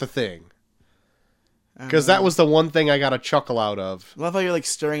the thing? Because that was the one thing I got a chuckle out of. I love how you're, like,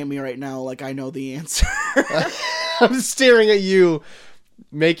 staring at me right now like I know the answer. I'm staring at you,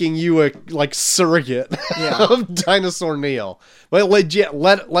 making you a, like, surrogate of Dinosaur Neil. But legit,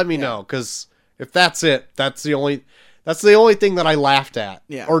 let me know, because if that's it, that's the only thing that I laughed at,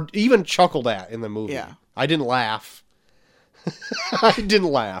 or even chuckled at in the movie. Yeah. I didn't laugh. I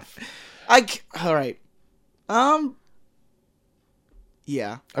didn't laugh. All right.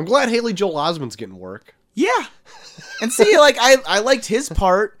 Yeah. I'm glad Haley Joel Osment's getting work. Yeah. And see, like, I liked his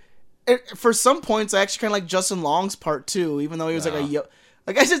part. For some points, I actually kind of like Justin Long's part too, even though he was like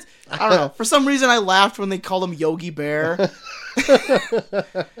I don't know. For some reason, I laughed when they called him Yogi Bear.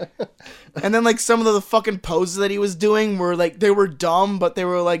 And then, like, some of the fucking poses that he was doing were, like, they were dumb, but they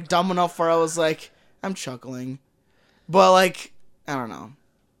were, like, dumb enough where I was like, I'm chuckling. But, like, I don't know.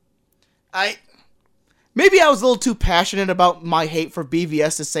 Maybe I was a little too passionate about my hate for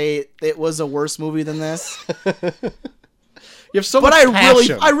BVS to say it was a worse movie than this. You have so much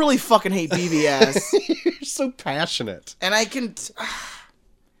passion. I really fucking hate BVS. You're so passionate. And I don't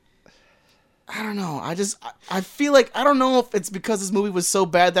know. I feel like, I don't know if it's because this movie was so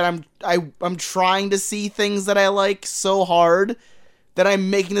bad that I'm trying to see things that I like so hard that I'm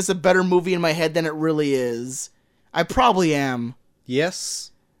making this a better movie in my head than it really is. I probably am.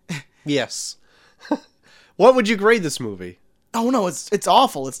 Yes. Yes. What would you grade this movie? Oh no, it's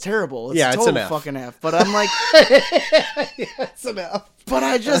awful. It's terrible. It's it's total an F. fucking F. But I'm like, it's an F. But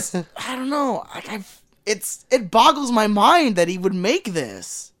I don't know. It boggles my mind that he would make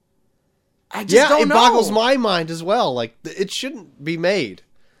this. I just don't know. It boggles my mind as well. Like, it shouldn't be made.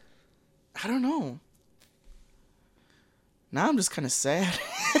 I don't know. Now I'm just kind of sad.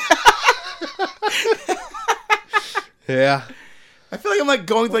 Yeah. I feel like I'm like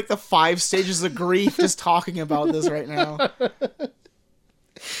going through like the 5 stages of grief just talking about this right now.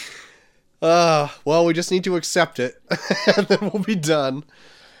 Well, we just need to accept it, and then we'll be done.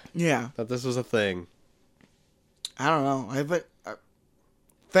 Yeah. that this was a thing. I don't know. I think.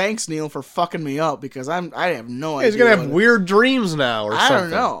 Thanks, Neil, for fucking me up because I have no idea. He's gonna have weird dreams now, or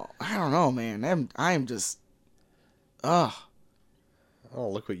something. I don't know, man. I'm just. Ugh. Oh,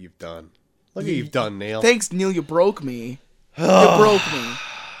 look what you've done. Look what you've done, Neil. Thanks, Neil. You broke me. You broke me.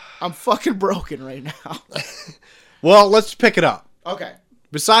 I'm fucking broken right now. Well, let's pick it up. Okay.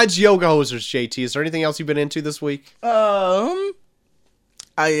 Besides Yoga Hosers, JT, is there anything else you've been into this week? I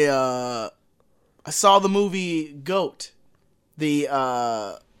saw the movie Goat.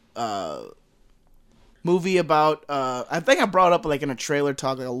 The movie about I think I brought it up like in a trailer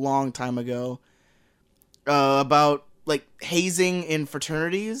talk like a long time ago. About like hazing in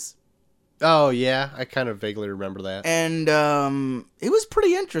fraternities. Oh yeah, I kind of vaguely remember that. And it was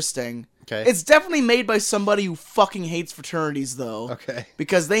pretty interesting. Okay. It's definitely made by somebody who fucking hates fraternities though. Okay.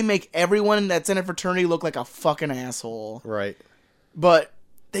 Because they make everyone that's in a fraternity look like a fucking asshole. Right. But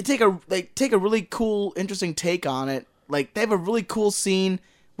they take a really cool, interesting take on it. Like they have a really cool scene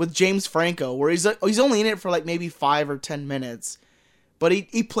with James Franco where he's only in it for like maybe 5 or 10 minutes, but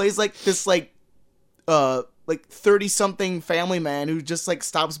he plays like this like 30-something family man who just like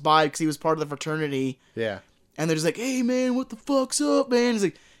stops by because he was part of the fraternity. Yeah. And they're just like, hey man, what the fuck's up, man? He's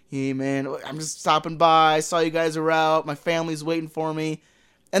like, hey man, I'm just stopping by. I saw you guys are out. My family's waiting for me.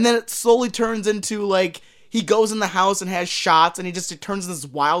 And then it slowly turns into like he goes in the house and has shots, and it turns into this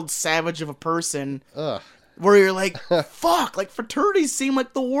wild savage of a person. Ugh. Where you're like, fuck, like fraternities seem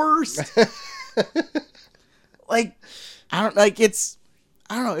like the worst. Like, I don't know.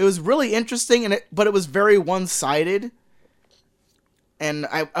 It was really interesting, but it was very one-sided. And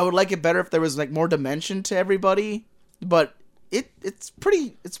I would like it better if there was like more dimension to everybody. But it's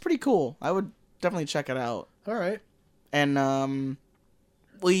pretty cool. I would definitely check it out. All right. And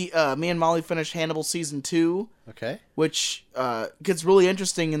me and Molly finished Hannibal season 2. Okay. Which gets really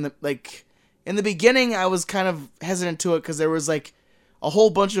interesting in the beginning. I was kind of hesitant to it because there was like a whole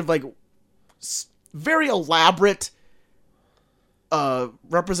bunch of like very elaborate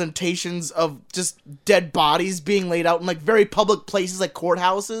representations of just dead bodies being laid out in like very public places like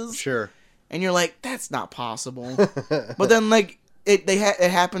courthouses. Sure. And you're like, that's not possible. But then like it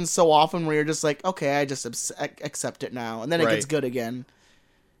happens so often where you're just like, okay, I just accept it now, and then it gets good again.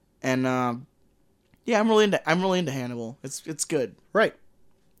 And yeah, I'm really into Hannibal. It's good. Right.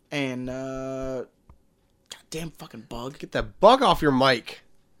 And goddamn fucking bug. Get that bug off your mic.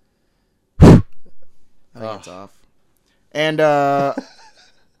 I think it's off. And I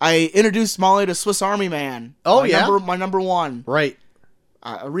introduced Molly to Swiss Army Man. Oh, yeah? My number one. Right.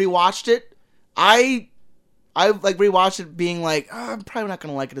 I rewatched it. I like rewatched it being like, oh, I'm probably not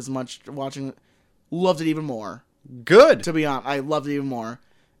going to like it as much watching it. Loved it even more. Good. To be honest, I loved it even more.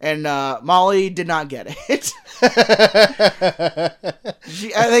 And Molly did not get it.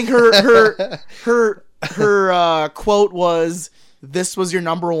 I think her quote was, "This was your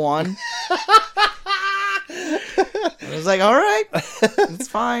number one." I was like, all right, it's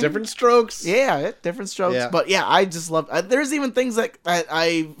fine. Different strokes. Yeah, different strokes. Yeah. But yeah, I just love. There's even things that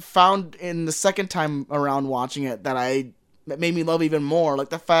I found in the second time around watching it that made me love even more. Like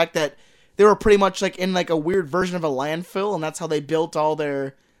the fact that they were pretty much like in like a weird version of a landfill, and that's how they built all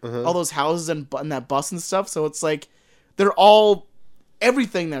their all those houses and that bus and stuff. So it's like they're all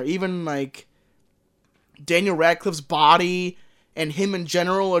everything there. Even like Daniel Radcliffe's body and him in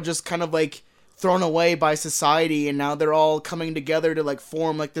general are just kind of like thrown away by society, and now they're all coming together to like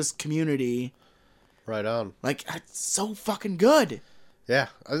form like this community. Right on. Like, it's so fucking good. Yeah,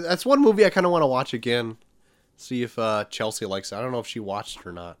 that's one movie I kind of want to watch again. See if Chelsea likes it. I don't know if she watched it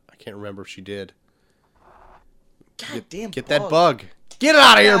or not. I can't remember if she did. God damn. Get that bug. Get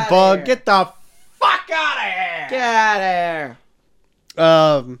out of here, bug. Here. Get the fuck out of here. Get out of here.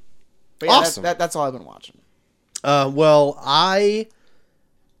 But yeah, awesome. That's all I've been watching. Well,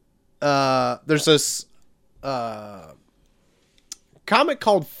 there's this comic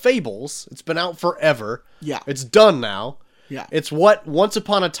called Fables. It's been out forever. Yeah. It's done now. Yeah. It's what Once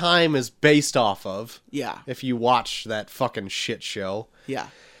Upon a Time is based off of. Yeah. If you watch that fucking shit show. Yeah.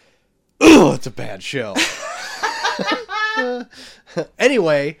 Ugh, it's a bad show.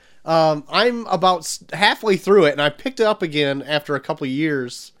 Anyway, I'm about halfway through it, and I picked it up again after a couple of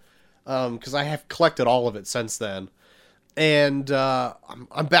years, because I have collected all of it since then. And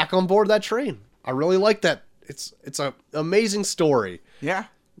I'm back on board that train. I really like that. It's an amazing story. Yeah.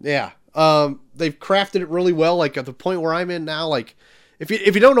 Yeah. They've crafted it really well. Like at the point where I'm in now, like if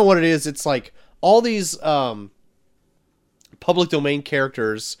you don't know what it is, it's like all these public domain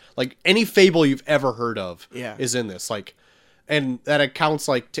characters, like any fable you've ever heard of, Yeah. is in this. Like, and that accounts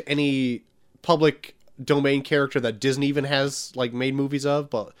like to any public domain character that Disney even has like made movies of.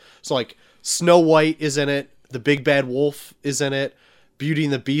 But so like Snow White is in it, the Big Bad Wolf is in it, Beauty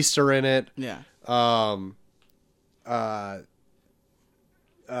and the Beast are in it. Yeah.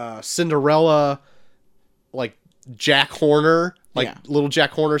 Cinderella, like Jack Horner, like Yeah. little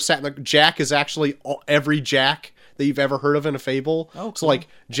Jack Horner sat in the Jack is actually every Jack that you've ever heard of in a fable. Oh, cool. So like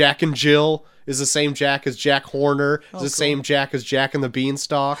Jack and Jill is the same Jack as Jack Horner, is the cool. same Jack as Jack and the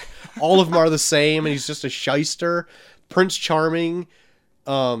Beanstalk. All of them are the same, and he's just a shyster. Prince Charming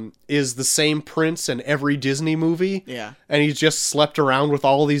is the same prince in every Disney movie. Yeah. And he's just slept around with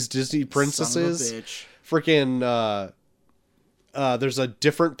all these Disney Son princesses. of a bitch. Freaking there's a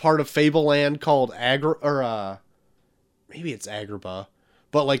different part of Fableland called maybe it's Agrabah,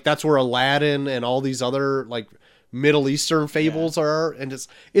 but like that's where Aladdin and all these other like Middle Eastern fables are, and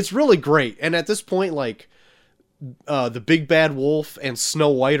it's really great. And at this point, like the Big Bad Wolf and Snow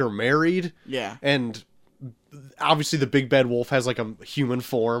White are married, Yeah. and obviously the Big Bad Wolf has like a human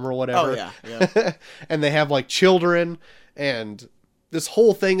form or whatever. Oh yeah. Yeah. And they have like children, and this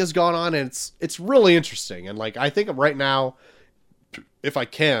whole thing has gone on, and it's really interesting. And like I think right now, if I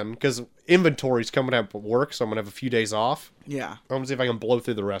can, because inventory's coming up at work, so I'm gonna have a few days off. Yeah. I'm gonna see if I can blow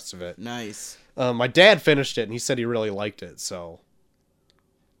through the rest of it. Nice. My dad finished it, and he said he really liked it. So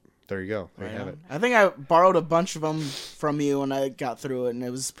there you go. There you have it. I think I borrowed a bunch of them from you when I got through it, and it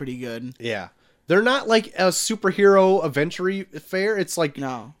was pretty good. Yeah, they're not like a superhero adventure fair. It's like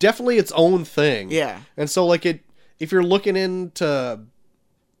No. definitely its own thing. Yeah. And so like if you're looking into,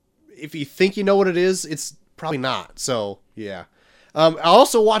 if you think you know what it is, it's probably not. So yeah. I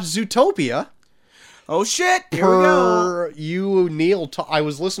also watched Zootopia. Oh shit! Here we go. You, Neil. I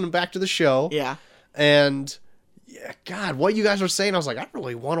was listening back to the show. Yeah. And yeah, God, what you guys were saying, I was like, I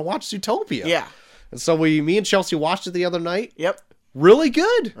really want to watch Zootopia. Yeah. And so me and Chelsea watched it the other night. Yep. Really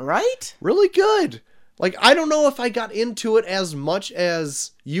good. Right? Really good. Like, I don't know if I got into it as much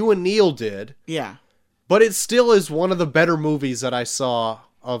as you and Neil did, Yeah. but it still is one of the better movies that I saw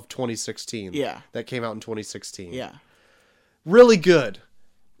of 2016. Yeah. That came out in 2016. Yeah. Really good.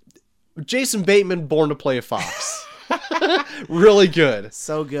 Jason Bateman, born to play a fox. Really good.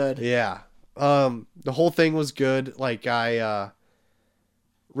 So good. Yeah. The whole thing was good. Like, I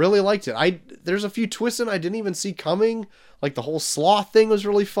really liked it. There's a few twists in I didn't even see coming. Like, the whole sloth thing was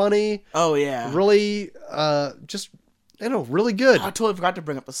really funny. Oh yeah. Really, just, I don't know, really good. I totally forgot to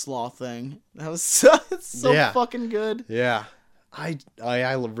bring up the sloth thing. That was so, it's so Yeah. fucking good. Yeah. I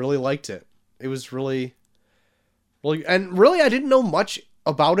really liked it. It was really, and really I didn't know much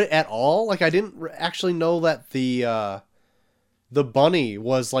about it at all. Like, I didn't actually know that the bunny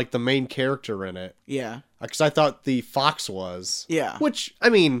was like the main character in it. Yeah. Because I thought the fox was. Yeah. Which, I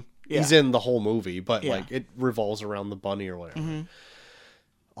mean, he's Yeah. in the whole movie, but Yeah. like it revolves around the bunny or whatever. Mm-hmm.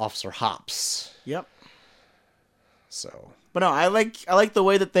 Officer Hops. Yep. So. But no, I like the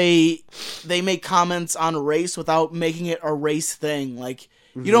way that they make comments on race without making it a race thing. Like,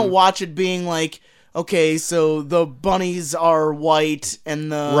 you don't watch it being like, okay, so the bunnies are white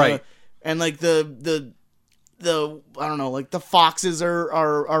and the Right. and like the I don't know, like the foxes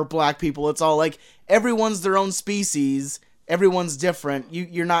are black people. It's all like everyone's their own species. Everyone's different.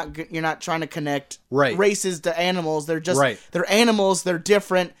 You're not trying to connect Right. races to animals. They're just Right. they're animals. They're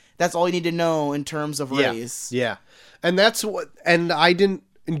different. That's all you need to know in terms of race. Yeah. And that's what, and I didn't,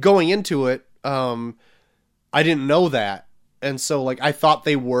 and going into it, I didn't know that. And so, like, I thought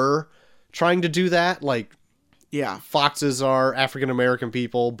they were trying to do that. Like, Yeah. foxes are African American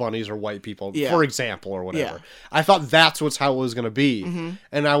people, bunnies are white people, Yeah. for example, or whatever. Yeah. I thought that's how it was going to be. Mm-hmm.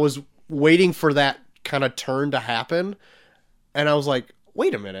 And I was waiting for that kind of turn to happen. And I was like,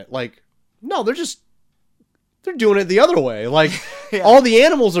 wait a minute. Like, no, they're doing it the other way. Like, Yeah. all the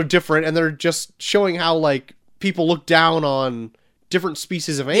animals are different, and they're just showing how, like, people look down on different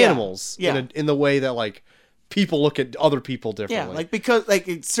species of animals Yeah. in the way that, like, people look at other people Yeah, differently. like because like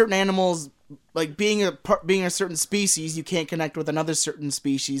certain animals, like being a certain species, you can't connect with another certain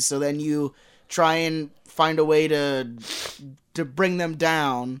species. So then you try and find a way to bring them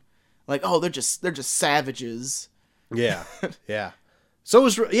down. Like, oh, they're just savages. Yeah, yeah. So it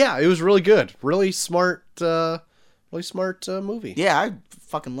was really good, really smart movie. Yeah, I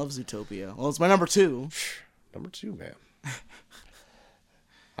fucking love Zootopia. Well, it's my number 2. Number 2, man.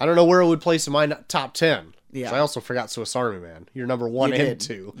 I don't know where it would place in my top 10. Yeah. I also forgot Swiss Army Man. You're number 1 You and did.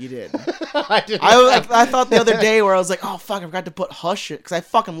 2. You did. I did. I thought the other day where I was like, oh fuck, I forgot to put Hush because I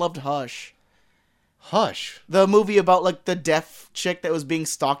fucking loved Hush. Hush. The movie about like the deaf chick that was being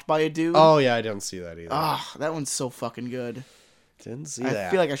stalked by a dude. Oh yeah, I didn't see that either. Ah, that one's so fucking good. Didn't see I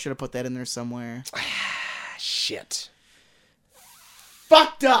that. feel like I should have put that in there somewhere. Shit.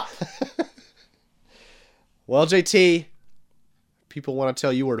 Fucked up. Well, JT, people want to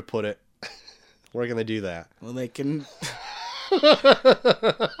tell you where to put it. We're going to do that. Well, they can...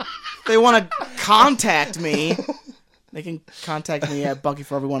 they want to contact me. They can contact me at Bucky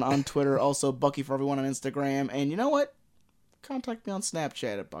for Everyone on Twitter, also Bucky for Everyone on Instagram, and you know what? Contact me on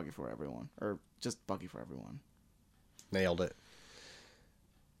Snapchat at Bucky for Everyone, or just Bucky for Everyone. Nailed it.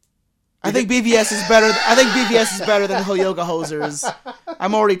 I think BVS is better. I think BVS is better than Yoga Hosers.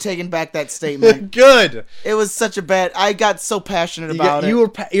 I'm already taking back that statement. Good. It was such a bad. I got so passionate about it.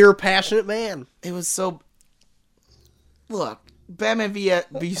 You're a passionate man. It was so. Look, Batman v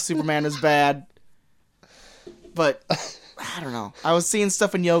Superman is bad, but I don't know. I was seeing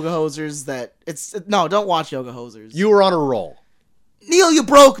stuff in Yoga Hosers that no. Don't watch Yoga Hosers. You were on a roll. Neil, you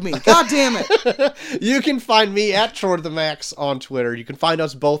broke me. God damn it. You can find me at Troy to the Max on Twitter. You can find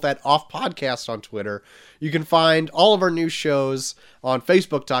us both at Off Podcast on Twitter. You can find all of our new shows on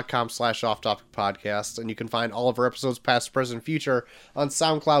Facebook.com/OffTopicPodcast. And you can find all of our episodes past, present, future on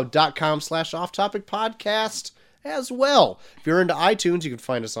SoundCloud.com/OffTopicPodcast as well. If you're into iTunes, you can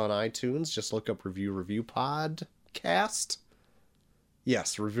find us on iTunes. Just look up Review Podcast.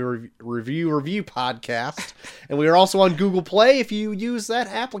 Yes, review podcast. And we are also on Google Play if you use that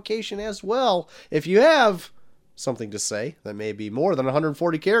application as well. If you have something to say that may be more than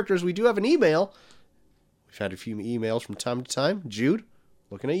 140 characters, we do have an email. We've had a few emails from time to time. Jude,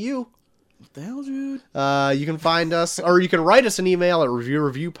 looking at you. What the hell, Jude? You can find us, or you can write us an email at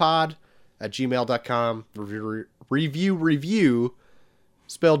reviewpod@gmail.com. Review,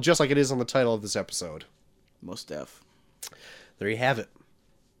 spelled just like it is on the title of this episode. Most def. There you have it.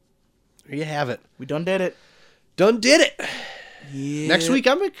 There you have it. We done did it. Done did it. Yeah. Next week,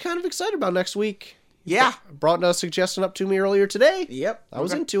 I'm kind of excited about next week. Yeah. Brought a suggestion up to me earlier today. Yep. I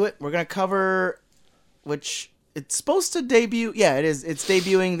was into it. We're going to cover, which it's supposed to debut. Yeah, it is. It's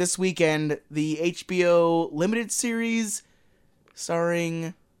debuting this weekend. The HBO limited series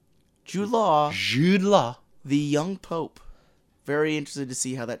starring Jude Law. Jude Law. The Young Pope. Very interested to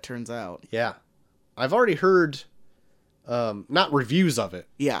see how that turns out. Yeah. I've already heard... not reviews of it.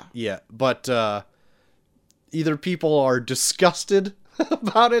 Yeah. Yeah, but either people are disgusted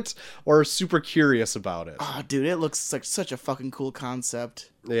about it or super curious about it. Oh, dude, it looks like such a fucking cool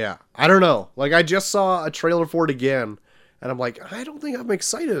concept. Yeah. I don't know. Like, I just saw a trailer for it again, and I'm like, I don't think I'm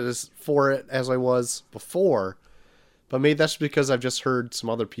excited for it as I was before. But maybe that's because I've just heard some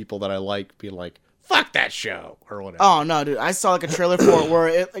other people that I like being like, fuck that show, or whatever. Oh, no, dude. I saw like a trailer for it where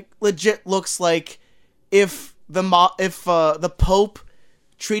it like legit looks like if the Pope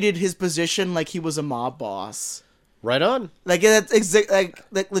treated his position like he was a mob boss. Right on. Like that's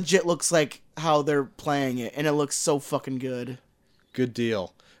that legit looks like how they're playing it, and it looks so fucking good. Good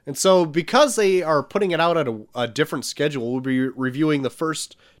deal. And so because they are putting it out at a different schedule, we'll be reviewing the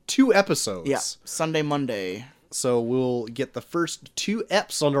first 2 episodes. Yeah, Sunday, Monday. So we'll get the first 2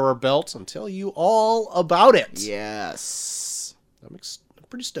 eps under our belt and tell you all about it. Yes. I'm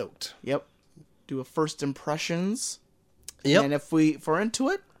pretty stoked. Yep. Do a first impressions. Yep. And if we're into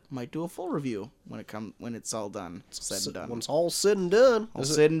it, might do a full review when it's all done. Said and done. When it's all said and done. All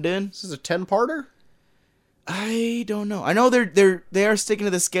said and done. This is a 10-parter? I don't know. I know they are sticking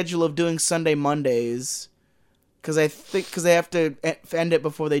to the schedule of doing Sunday Mondays, because they have to end it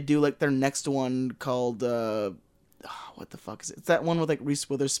before they do like their next one called what the fuck is it? It's that one with like Reese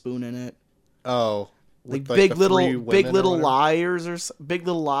Witherspoon in it. Oh, like Big Little Lies or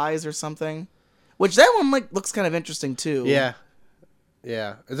something. Which that one like looks kind of interesting too. Yeah.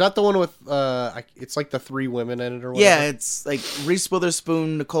 Yeah. Is that the one with it's like the 3 women in it or whatever? Yeah, it's like Reese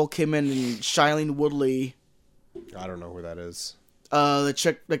Witherspoon, Nicole Kidman, and Shailene Woodley. I don't know who that is. The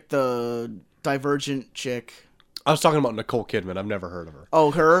chick, like the Divergent chick. I was talking about Nicole Kidman. I've never heard of her.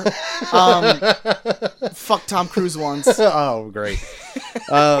 Oh, her? Fuck Tom Cruise once. Oh, great.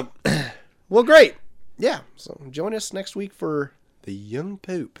 Well, great. Yeah. So join us next week for The Young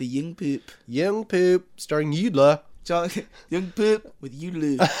Pope. The Young Pope. Young Pope, starring Yudla. Young Pope with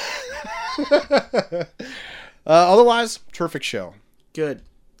Yudla. Otherwise, terrific show. Good.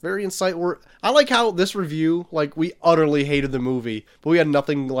 Very insightful. I like how this review, like, we utterly hated the movie, but we had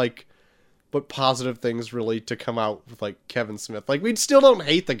nothing, like, but positive things really to come out with, like, Kevin Smith. Like, we still don't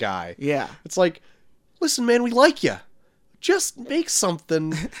hate the guy. Yeah. It's like, listen, man, we like you. Just make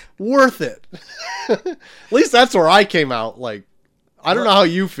something worth it. At least that's where I came out. Like, I don't know how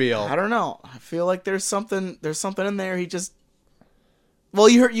you feel. I don't know. I feel like there's something in there. He just. Well,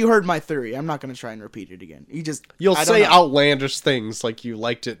 you heard my theory. I'm not going to try and repeat it again. You'll say outlandish things like you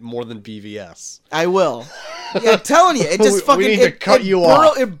liked it more than BVS. I will. Yeah, I'm telling you, it just fucking. We need to cut you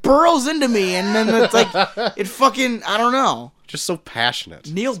off. It burrows into me, and then it's like it fucking. I don't know. Just so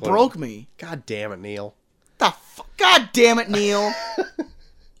passionate. Neil broke me. God damn it, Neil. God damn it, Neil.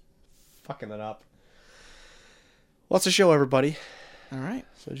 Fucking it up. What's the show, everybody? All right.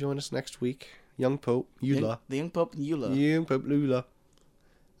 So join us next week. Young Pope, Eula. The Young Pope and Eula. Young Pope, Lula.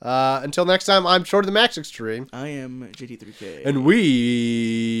 Until next time, I'm Short of the Max Extreme. I am JT3K. And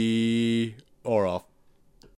we are off.